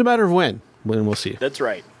Rewind. Just a matter of when we'll see. That's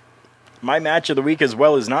right. My match of the week as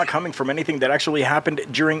well is not coming from anything that actually happened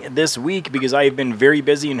during this week, because I have been very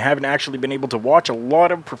busy and haven't actually been able to watch a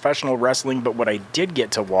lot of professional wrestling. But what I did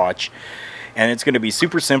get to watch, and it's going to be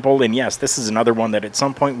super simple, and yes, this is another one that at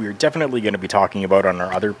some point we're definitely going to be talking about on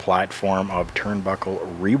our other platform of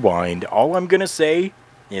Turnbuckle Rewind. All I'm going to say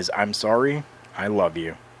is I'm sorry, I love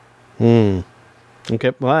you.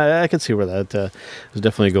 Okay, well, I can see where that is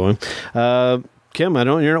definitely going. Kim, I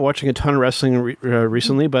know you're not watching a ton of wrestling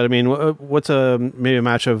recently, but I mean, what's maybe a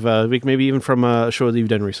match of the week, maybe even from a show that you've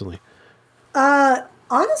done recently?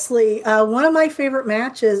 Honestly, one of my favorite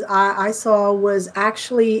matches I saw was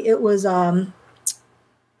actually it was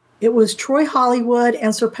Troy Hollywood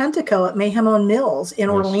and Serpentico at Mayhem on Mills in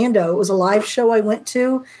Orlando. It was a live show I went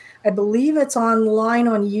to. I believe it's online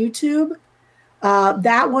on YouTube.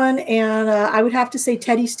 That one, and I would have to say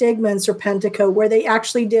Teddy Stigma and Serpentico, where they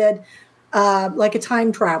actually did like a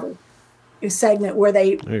time travel segment where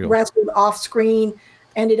they wrestled off screen,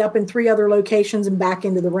 ended up in 3 other locations and back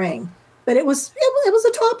into the ring. But it was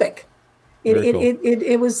a topic.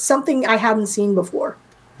 It was something I hadn't seen before.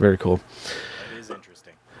 Very cool. That is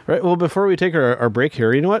interesting. All right. Well, before we take our break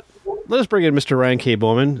here, you know what? Let us bring in Mr. Ryan K.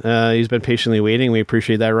 Bowman. He's been patiently waiting. We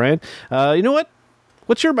appreciate that, Ryan. You know what?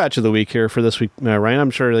 What's your match of the week here for this week, Ryan?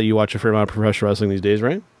 I'm sure that you watch a fair amount of professional wrestling these days,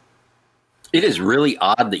 right? It is really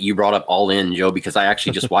odd that you brought up All In, Joe, because I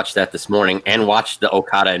actually just watched that this morning and watched the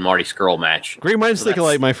Okada and Marty Scurll match. Great minds think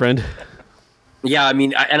alike, my friend. Yeah, I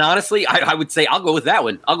mean, and honestly, I would say I'll go with that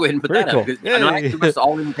one. I'll go ahead and put that up. I actually was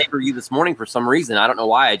All In pay-per-view this morning for some reason. I don't know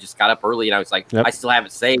why. I just got up early and I was like, I still have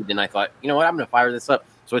it saved. And I thought, you know what, I'm going to fire this up.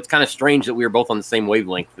 So it's kind of strange that we were both on the same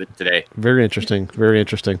wavelength today. Very interesting. Very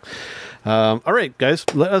interesting. All right, guys,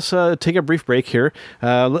 let us take a brief break here.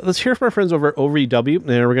 Let's hear from our friends over at OVW, and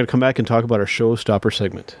we're going to come back and talk about our Showstopper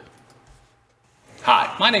segment.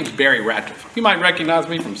 Hi, my name's Barry Ratcliffe. You might recognize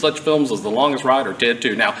me from such films as The Longest Ride or Dead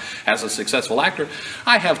 2. Now, as a successful actor,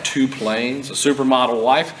 I have 2 planes, a supermodel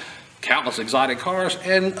wife, countless exotic cars,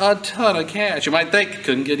 and a ton of cash. You might think it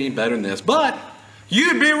couldn't get any better than this, but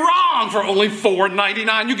you'd be wrong. For only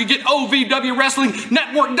 $4.99, you can get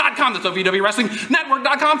OVWWrestlingNetwork.com. That's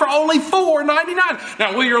OVWWrestlingNetwork.com for only $4.99.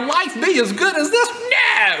 Now, will your life be as good as this?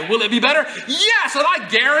 No. Will it be better? Yes, and I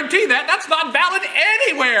guarantee that. That's not valid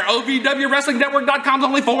anywhere. OVWWrestlingNetwork.com is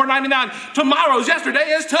only $4.99. Tomorrow's yesterday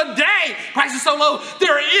is today. Prices so low,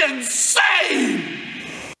 they're insane.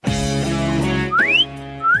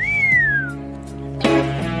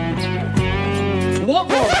 Want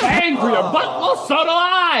more bang for your but well, so do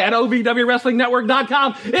I at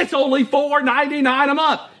OVWWrestlingNetwork.com. It's only $4.99 a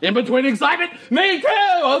month. In between excitement, me too.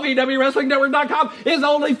 OVWWrestlingNetwork.com is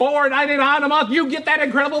only $4.99 a month. You get that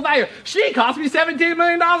incredible value. She cost me $17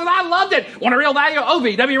 million, and I loved it. Want a real value?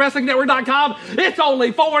 OVWWrestlingNetwork.com. It's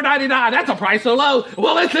only $4.99. That's a price so low.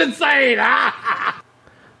 Well, it's insane.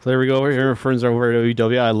 So there we go. We're here, friends over at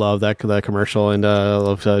OVW. I love that commercial, and I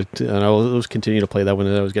love and I will continue to play that one.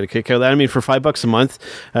 I always get a kick out of that. I mean, for $5 a month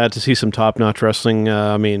to see some top-notch wrestling,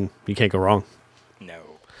 I mean, you can't go wrong. No,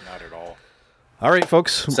 not at all. All right,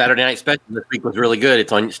 folks. Saturday Night Special this week was really good.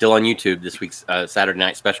 It's still on YouTube. This week's Saturday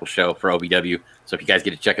Night Special show for OVW. So if you guys get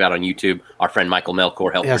to check it out on YouTube, our friend Michael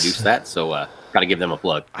Melkor helped produce that. So got to give them a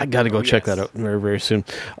plug. I got to go check that out very, very soon.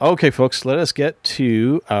 Okay, folks, let us get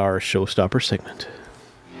to our showstopper segment.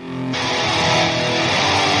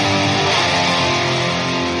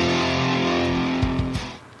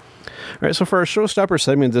 All right, so for our showstopper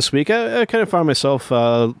segment this week, I kind of found myself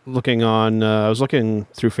looking on, I was looking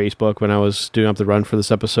through Facebook when I was doing up the run for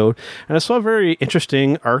this episode, and I saw a very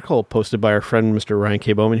interesting article posted by our friend Mr. Ryan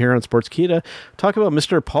K. Bowman here on Sportskeeda, talking about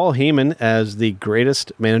Mr. Paul Heyman as the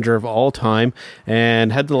greatest manager of all time,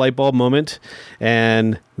 and had the light bulb moment,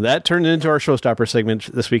 and that turned into our showstopper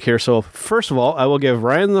segment this week here. So first of all, I will give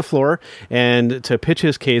Ryan the floor and to pitch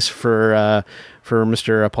his case for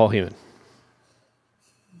Mr. Paul Heyman.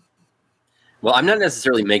 Well, I'm not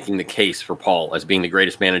necessarily making the case for Paul as being the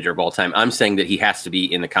greatest manager of all time. I'm saying that he has to be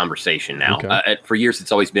in the conversation now. Okay. For years,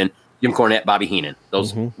 it's always been Jim Cornette, Bobby Heenan.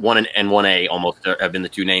 Those 1 and 1A almost have been the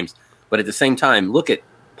two names. But at the same time, look at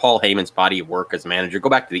Paul Heyman's body of work as a manager.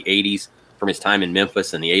 Go back to the 80s from his time in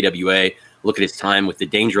Memphis and the AWA. Look at his time with the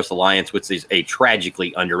Dangerous Alliance, which is a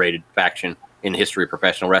tragically underrated faction in the history of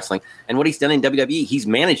professional wrestling. And what he's done in WWE, he's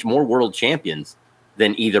managed more world champions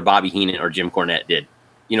than either Bobby Heenan or Jim Cornette did.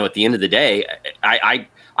 You know, at the end of the day, I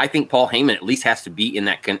think Paul Heyman at least has to be in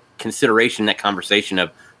that consideration, that conversation of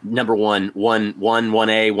number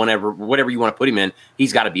 1A, whatever you want to put him in.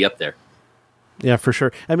 He's got to be up there. Yeah, for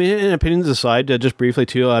sure. I mean, in opinions aside, just briefly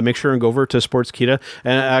too, make sure and go over to Sportskeeda,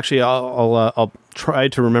 and actually, I'll try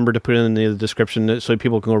to remember to put it in the description so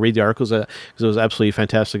people can go read the articles because it was absolutely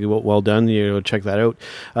fantastic, well done. Check that out.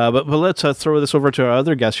 But let's throw this over to our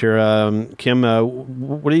other guest here, Kim.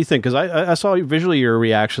 What do you think? Because I saw visually your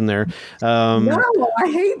reaction there. No, I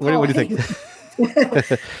hate Paul. What do you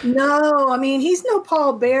think? No, I mean he's no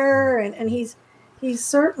Paul Bearer, and he's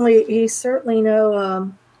certainly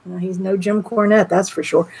no. He's no Jim Cornette, that's for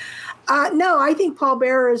sure. No, I think Paul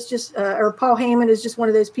Bearer is just, or Paul Heyman is just one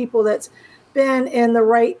of those people that's been in the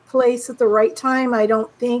right place at the right time. I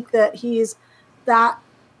don't think that he's that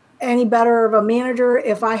any better of a manager.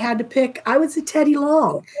 If I had to pick, I would say Teddy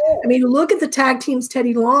Long. I mean, look at the tag teams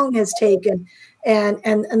Teddy Long has taken, and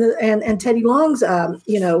Teddy Long's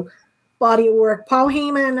body of work. Paul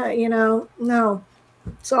Heyman, no.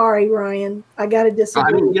 Sorry, Ryan. I got to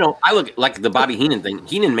disagree. I mean, I look at like the Bobby Heenan thing.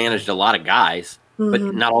 Heenan managed a lot of guys, but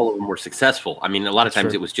not all of them were successful. I mean, a lot of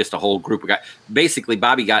times it was just a whole group of guys. Basically,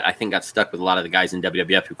 Bobby got stuck with a lot of the guys in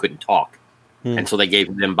WWF who couldn't talk. And so they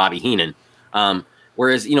gave them Bobby Heenan.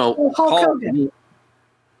 Whereas, Paul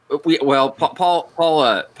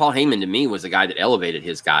Heyman to me was a guy that elevated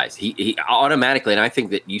his guys. He automatically, and I think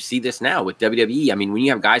that you see this now with WWE. I mean, when you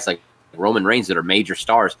have guys like Roman Reigns that are major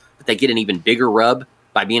stars, but they get an even bigger rub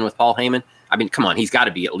by being with Paul Heyman. I mean, come on, he's got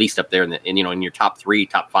to be at least up there in your top 3,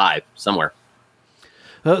 top 5 somewhere.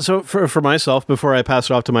 So for myself, before I pass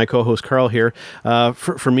it off to my co-host Carl here,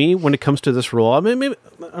 for me, when it comes to this role, I mean, maybe,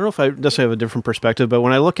 I don't know if I necessarily have a different perspective, but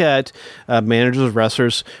when I look at managers of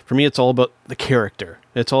wrestlers, for me, it's all about the character.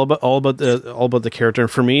 It's all about the character.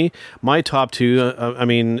 And for me, my top 2, I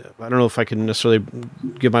mean, I don't know if I can necessarily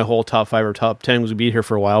give my whole top 5 or top 10 because we'd be here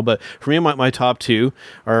for a while, but for me, my top 2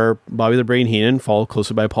 are Bobby the Brain Heenan, followed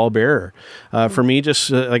closely by Paul Bearer. For me,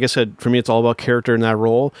 just like I said, for me, it's all about character in that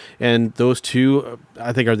role. And those two,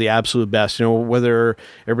 I think, are the absolute best. Whether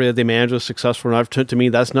everybody that they manage was successful or not, to me,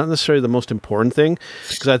 that's not necessarily the most important thing,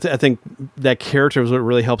 because I think that character is what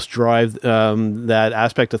really helps drive that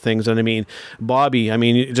aspect of things. And I mean, Bobby,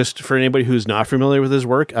 just for anybody who's not familiar with his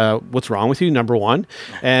work, what's wrong with you, number one?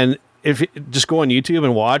 And if you just go on YouTube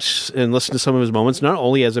and watch and listen to some of his moments, not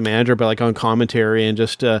only as a manager, but like on commentary and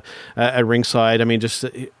just at ringside, I mean, just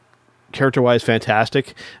character-wise,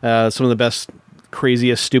 fantastic. Some of the best,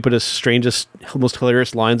 craziest, stupidest, strangest, most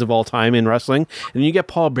hilarious lines of all time in wrestling. And you get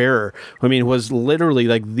Paul Bearer, who, I mean, was literally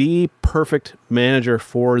like the perfect manager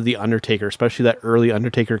for The Undertaker, especially that early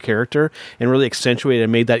Undertaker character, and really accentuated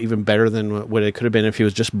and made that even better than what it could have been if he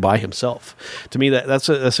was just by himself. To me, that's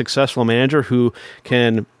a successful manager who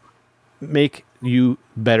can make you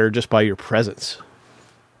better just by your presence.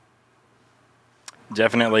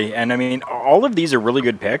 Definitely, and I mean, all of these are really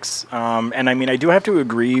good picks. And I mean, I do have to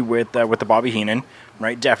agree with the Bobby Heenan,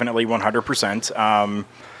 right? Definitely, 100%.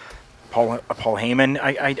 Paul Heyman,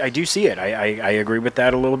 I do see it. I agree with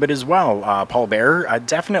that a little bit as well. Paul Bearer,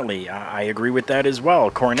 definitely, I agree with that as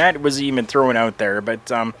well. Cornette was even thrown out there,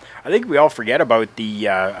 but I think we all forget about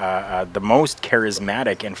the most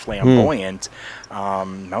charismatic and flamboyant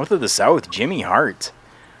Mouth of the South, Jimmy Hart.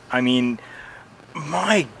 I mean,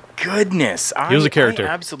 my goodness. He was a character. I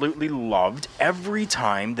absolutely loved every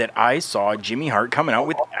time that I saw Jimmy Hart coming out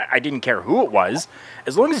with, I didn't care who it was,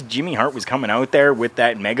 as long as Jimmy Hart was coming out there with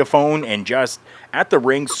that megaphone and just at the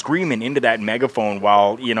ring screaming into that megaphone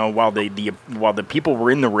while the people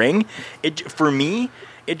were in the ring, for me,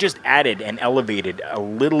 it just added and elevated a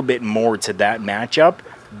little bit more to that matchup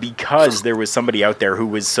because there was somebody out there who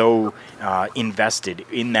was so invested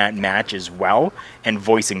in that match as well and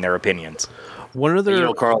voicing their opinions. One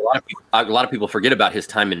other, Carl, a lot of people forget about his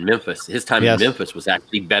time in Memphis. His time in Memphis was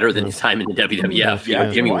actually better than his time in the WWF. Yeah,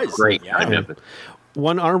 Jimmy was great in Memphis.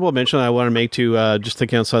 One honorable mention I want to make to just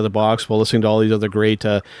thinking outside the box while listening to all these other great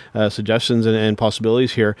suggestions and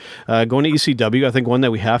possibilities here. Going to ECW, I think one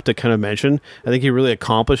that we have to kind of mention. I think he really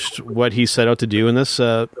accomplished what he set out to do in this.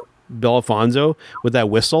 Bill Alfonso with that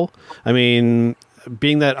whistle. I mean,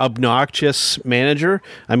 being that obnoxious manager,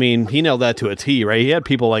 I mean, he nailed that to a T, right? He had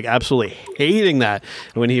people like absolutely hating that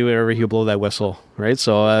whenever he would blow that whistle, right?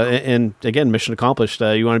 So, and again, mission accomplished.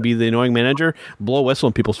 You want to be the annoying manager, blow a whistle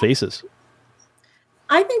in people's faces.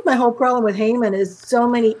 I think my whole problem with Heyman is so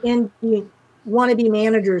many wannabe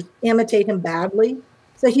managers imitate him badly.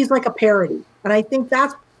 So he's like a parody. And I think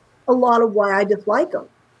that's a lot of why I dislike him.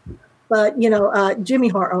 But, Jimmy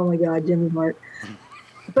Hart, oh my God, Jimmy Hart.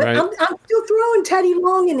 But right. I'm still throwing Teddy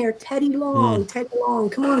Long in there. Teddy Long.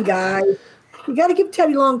 Come on, guys. You got to give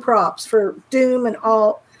Teddy Long props for Doom and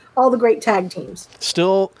all the great tag teams.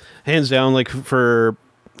 Still, hands down, like for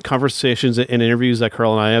conversations and interviews that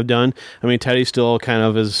Carl and I have done, I mean, Teddy still kind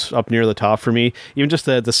of is up near the top for me. Even just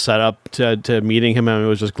the setup to meeting him, I mean, it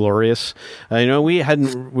was just glorious. We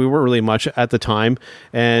weren't really much at the time,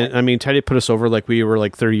 and I mean, Teddy put us over like we were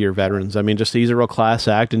like 30-year veterans. I mean, just he's a real class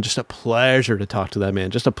act, and just a pleasure to talk to that man.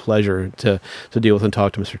 Just a pleasure to deal with and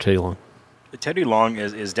talk to Mr. Teddy Long. Teddy Long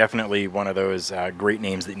is definitely one of those great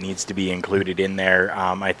names that needs to be included in there.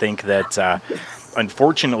 I think that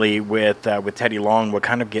unfortunately with Teddy Long, what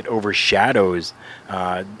kind of get overshadows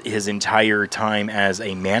his entire time as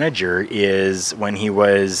a manager is when he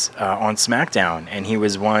was on SmackDown, and he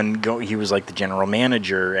was he was like the general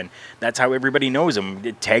manager, and that's how everybody knows him.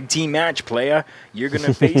 The tag team match, playa, you're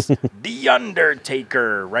gonna face The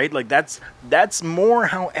Undertaker, right? Like that's more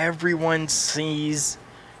how everyone sees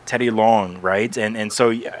Teddy Long, right? And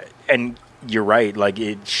so, and you're right, like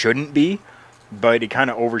it shouldn't be, but it kind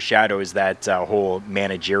of overshadows that whole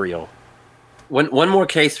managerial. One more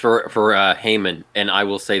case for Heyman, and I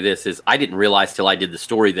will say this, is I didn't realize till I did the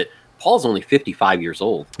story that Paul's only 55 years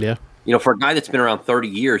old. Yeah. For a guy that's been around 30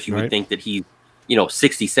 years, you would think that he's,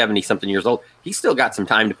 60, 70 something years old. He's still got some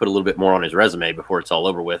time to put a little bit more on his resume before it's all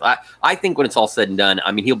over with. I think when it's all said and done,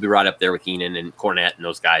 I mean, he'll be right up there with Heenan and Cornette and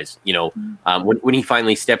those guys, when he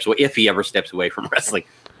finally steps away, if he ever steps away from wrestling.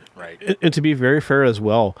 Right. And to be very fair as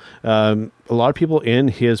well, a lot of people in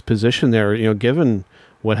his position there, given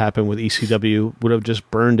what happened with ECW, would have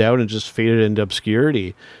just burned out and just faded into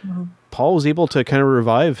obscurity. Mm-hmm. Paul was able to kind of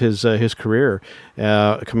revive his career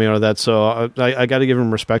coming out of that. So I got to give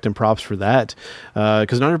him respect and props for that,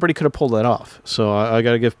 because not everybody could have pulled that off. So I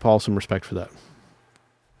got to give Paul some respect for that.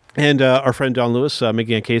 And our friend Don Lewis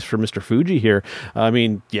making a case for Mr. Fuji here. I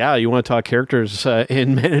mean, yeah, you want to talk characters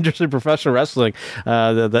in managers in professional wrestling.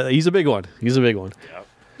 He's a big one. He's a big one.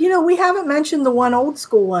 Yep. We haven't mentioned the one old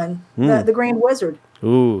school one, the Grand Wizard.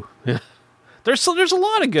 Ooh, yeah. There's a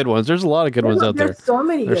lot of good ones. There's a lot of good ones out there. There's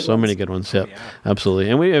so many good ones. Yep. Yeah, absolutely.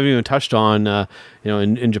 And we have even touched on,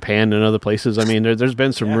 in Japan and other places. I mean, there's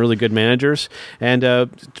been some really good managers, and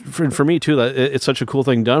for me too, it's such a cool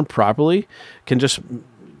thing done properly.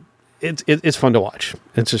 It's fun to watch.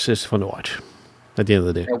 It's fun to watch. At the end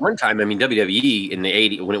of the day, at one time, I mean, WWE in the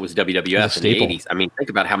 '80s, when it was WWF in the '80s, I mean, think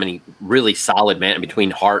about how many really solid men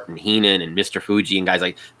between Hart and Heenan and Mr. Fuji and guys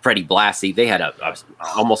like Freddie Blassie. They had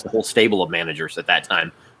almost a whole stable of managers at that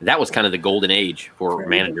time. That was kind of the golden age for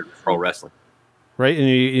managers in pro wrestling. Right,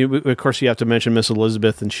 and of course you have to mention Miss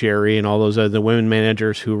Elizabeth and Sherry and all those other women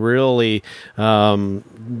managers who really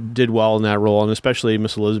did well in that role, and especially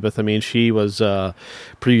Miss Elizabeth. I mean, she was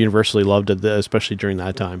pretty universally loved, especially during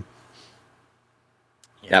that time.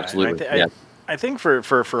 Yeah, absolutely. I think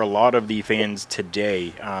for a lot of the fans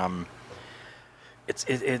today,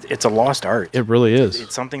 it's a lost art. It really is.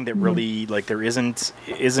 It's something that really like there isn't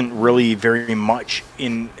really very much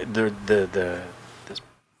in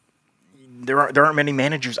there aren't many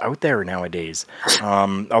managers out there nowadays.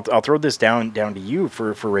 I'll throw this down to you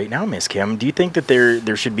for right now, Miss Kim. Do you think that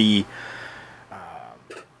there should be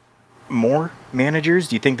more managers?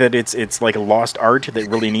 Do you think that it's like a lost art that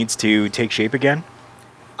really needs to take shape again?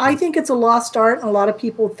 I think it's a lost art, and a lot of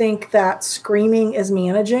people think that screaming is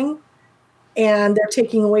managing, and they're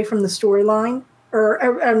taking away from the storyline,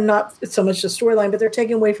 or not so much the storyline, but they're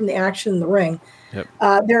taking away from the action in the ring. Yep.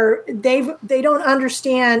 They don't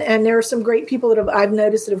understand, and there are some great people that I've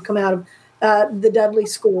noticed that have come out of the Dudley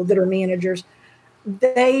School that are managers.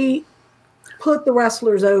 They put the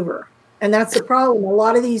wrestlers over, and that's the problem. A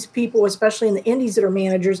lot of these people, especially in the indies that are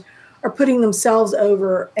managers, are putting themselves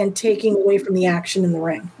over and taking away from the action in the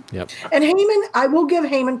ring. Yep. And Heyman, I will give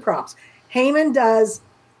Heyman props. Heyman does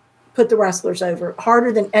put the wrestlers over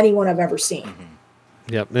harder than anyone I've ever seen. Mm-hmm.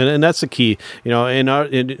 Yep, and that's the key. In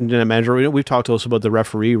a manager, we've talked also about the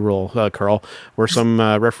referee role, Carl, where some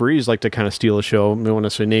referees like to kind of steal a show. We don't want to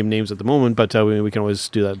say name names at the moment, but we can always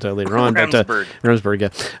do that later on. Ramsburg,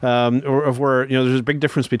 yeah. Or where there's a big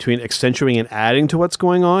difference between accentuating and adding to what's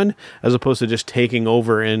going on, as opposed to just taking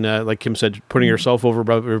over and, like Kim said, putting yourself over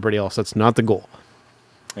above everybody else. That's not the goal.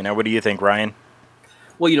 And now, what do you think, Ryan?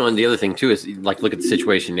 Well, and the other thing, too, is like look at the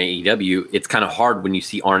situation in AEW. It's kind of hard when you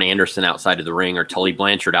see Arn Anderson outside of the ring or Tully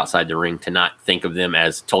Blanchard outside the ring to not think of them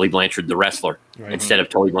as Tully Blanchard, the wrestler, instead of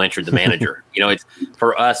Tully Blanchard, the manager. It's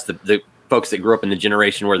for us, the folks that grew up in the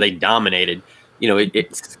generation where they dominated,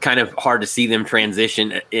 it's kind of hard to see them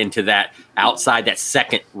transition into that outside, that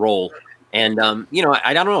second role. And,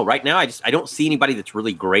 I don't know. Right now, I don't see anybody that's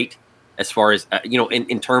really great as far as,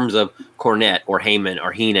 in terms of Cornette or Heyman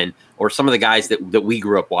or Heenan or some of the guys that we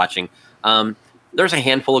grew up watching. There's a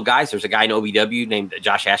handful of guys. There's a guy in OVW named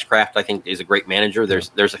Josh Ashcraft, I think is a great manager.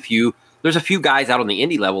 There's a few guys out on the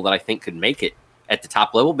indie level that I think could make it at the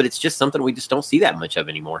top level, but it's just something we just don't see that much of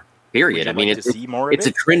anymore. Period. It's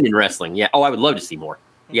a trend in wrestling. Yeah. Oh, I would love to see more.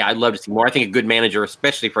 Yeah, I'd love to see more. I think a good manager,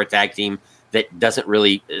 especially for a tag team that doesn't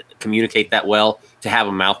really communicate that well, to have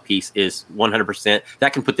a mouthpiece is 100%.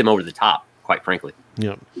 That can put them over the top, quite frankly.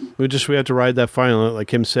 Yeah, we have to ride that fine, like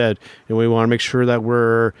Kim said, and we want to make sure that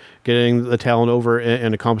we're getting the talent over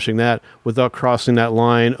and accomplishing that without crossing that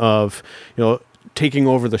line of taking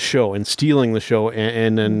over the show and stealing the show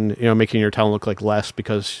and then making your talent look like less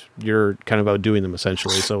because you're kind of outdoing them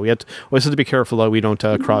essentially. So we always have to be careful that we don't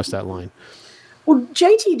cross that line. Well,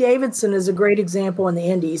 JT Davidson is a great example in the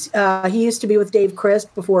indies. He used to be with Dave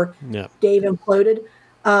Crisp before Dave imploded.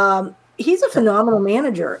 He's a phenomenal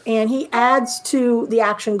manager, and he adds to the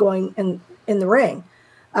action going in the ring.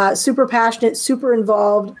 Super passionate, super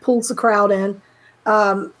involved, pulls the crowd in.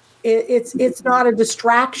 It's not a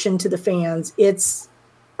distraction to the fans. It's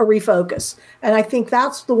a refocus. And I think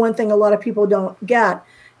that's the one thing a lot of people don't get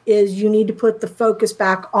is you need to put the focus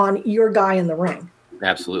back on your guy in the ring.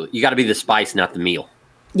 Absolutely. You got to be the spice, not the meal.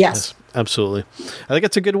 Yes, absolutely. I think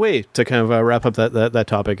it's a good way to kind of wrap up that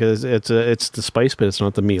topic. It's the spice, but it's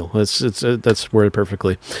not the meal. That's worded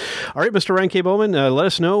perfectly. All right, Mr. Ryan K. Bowman, let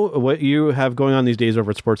us know what you have going on these days over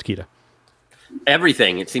at Sportskeeda.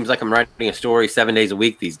 Everything. It seems like I'm writing a story 7 days a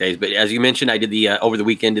week these days. But as you mentioned, I did the over the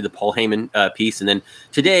weekend did the Paul Heyman piece, and then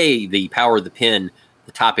today the Power of the Pin.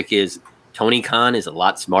 The topic is Tony Khan is a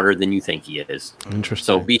lot smarter than you think he is. Interesting.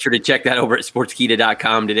 So be sure to check that over at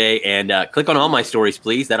sportskeeda.com today and click on all my stories,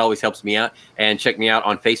 please. That always helps me out. And check me out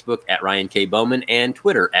on Facebook at Ryan K. Bowman and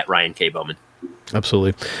Twitter at Ryan K. Bowman.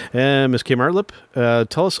 Absolutely. And Ms. Kim Artlip,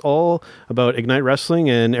 tell us all about Ignite Wrestling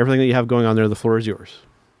and everything that you have going on there. The floor is yours.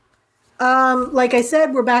 Like I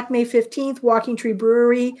said, we're back May 15th, Walking Tree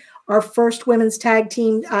Brewery, our first women's tag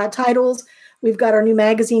team titles. We've got our new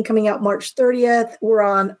magazine coming out March 30th. We're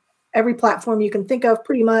on every platform you can think of,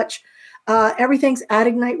 pretty much. Everything's at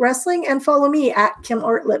Ignite Wrestling, and follow me at Kim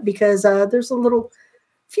Artlip because there's a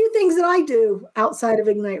few things that I do outside of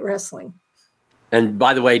Ignite Wrestling. And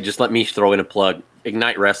by the way, just let me throw in a plug.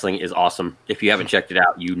 Ignite Wrestling is awesome. If you haven't checked it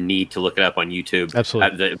out, you need to look it up on YouTube.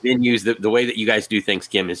 Absolutely. The venues, the way that you guys do things,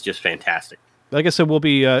 Kim, is just fantastic. Like I said, we'll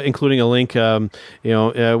be including a link. We'll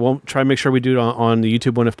try and make sure we do it on the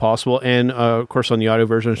YouTube one if possible, and of course on the audio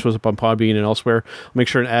version. It shows up on Podbean and elsewhere. We'll make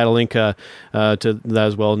sure and add a link to that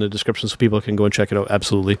as well in the description so people can go and check it out.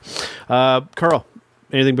 Absolutely. Carl,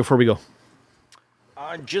 anything before we go?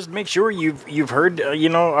 Just make sure you've heard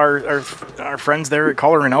our friends there at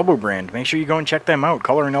Collar and Elbow Brand. Make sure you go and check them out.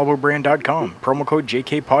 CollarandElbowBrand.com. Promo code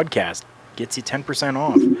JK Podcast gets you 10%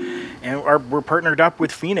 off. And we're partnered up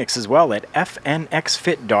with Phoenix as well at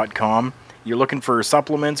FNXFit.com. You're looking for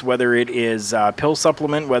supplements, whether it is pill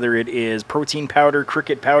supplement, whether it is protein powder,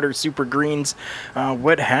 cricket powder, super greens,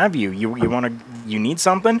 what have you. You need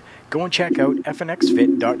something? Go and check out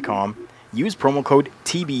fnxfit.com. Use promo code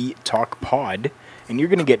TBTalkPod, and you're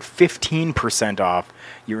going to get 15% off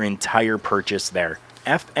your entire purchase there.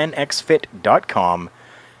 fnxfit.com,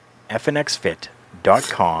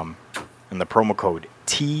 fnxfit.com, and the promo code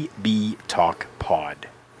TBTalkPod.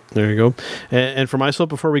 There you go. And for myself,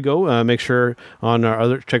 before we go, make sure check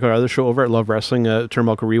out our other show over at Love Wrestling,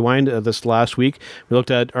 Turnbuckle Rewind. This last week, we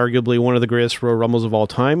looked at arguably one of the greatest Royal Rumbles of all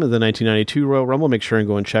time, the 1992 Royal Rumble. Make sure and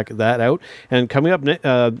go and check that out. And coming up,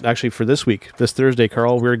 actually for this week, this Thursday,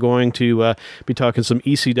 Carl, we're going to be talking some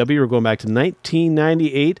ECW. We're going back to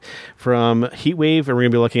 1998 from Heatwave, and we're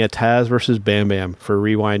going to be looking at Taz versus Bam Bam for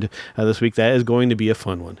Rewind this week. That is going to be a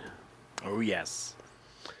fun one. Oh, yes.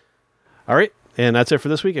 All right. And that's it for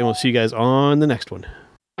this week, and we'll see you guys on the next one.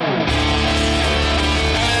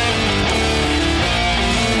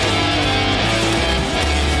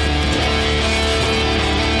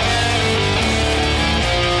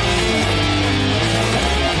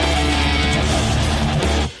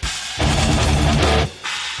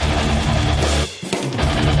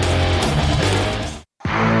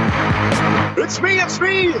 It's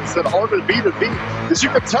me, it's an Artlip B to B. As you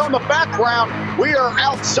can tell in the background, we are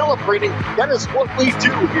out celebrating. That is what we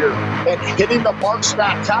do here at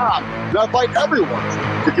hittingthemarks.com. And I invite everyone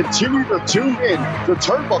to continue to tune in to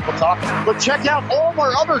Turnbuckle Talk, but check out all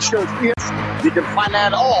our other shows. You can find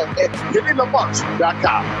that all at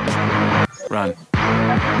hittingthemarks.com. Run.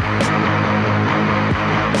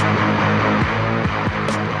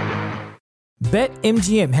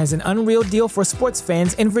 BetMGM has an unreal deal for sports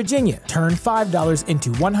fans in Virginia. Turn $5 into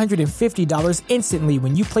 $150 instantly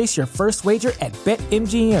when you place your first wager at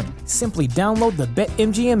BetMGM. Simply download the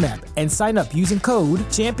BetMGM app and sign up using code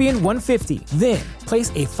Champion150. Then,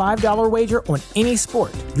 place a $5 wager on any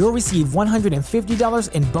sport. You'll receive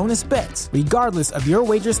 $150 in bonus bets, regardless of your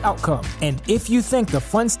wager's outcome. And if you think the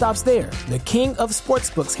fun stops there, the king of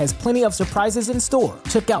sportsbooks has plenty of surprises in store.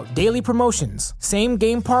 Check out daily promotions,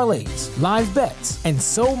 same-game parlays, live bets, and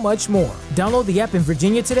so much more. Download the app in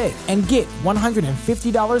Virginia today and get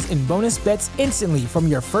 $150 in bonus bets instantly from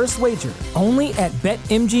your first wager. Only at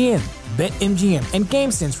BetMGM. BetMGM and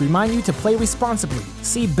GameSense remind you to play responsibly.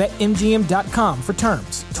 See BetMGM.com for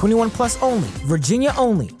terms. 21 plus only. Virginia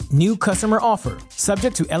only. New customer offer.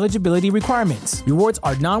 Subject to eligibility requirements. Rewards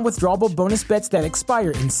are non-withdrawable bonus bets that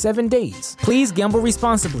expire in 7 days. Please gamble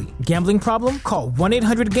responsibly. Gambling problem? Call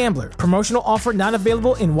 1-800-GAMBLER. Promotional offer not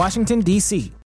available in Washington, D.C.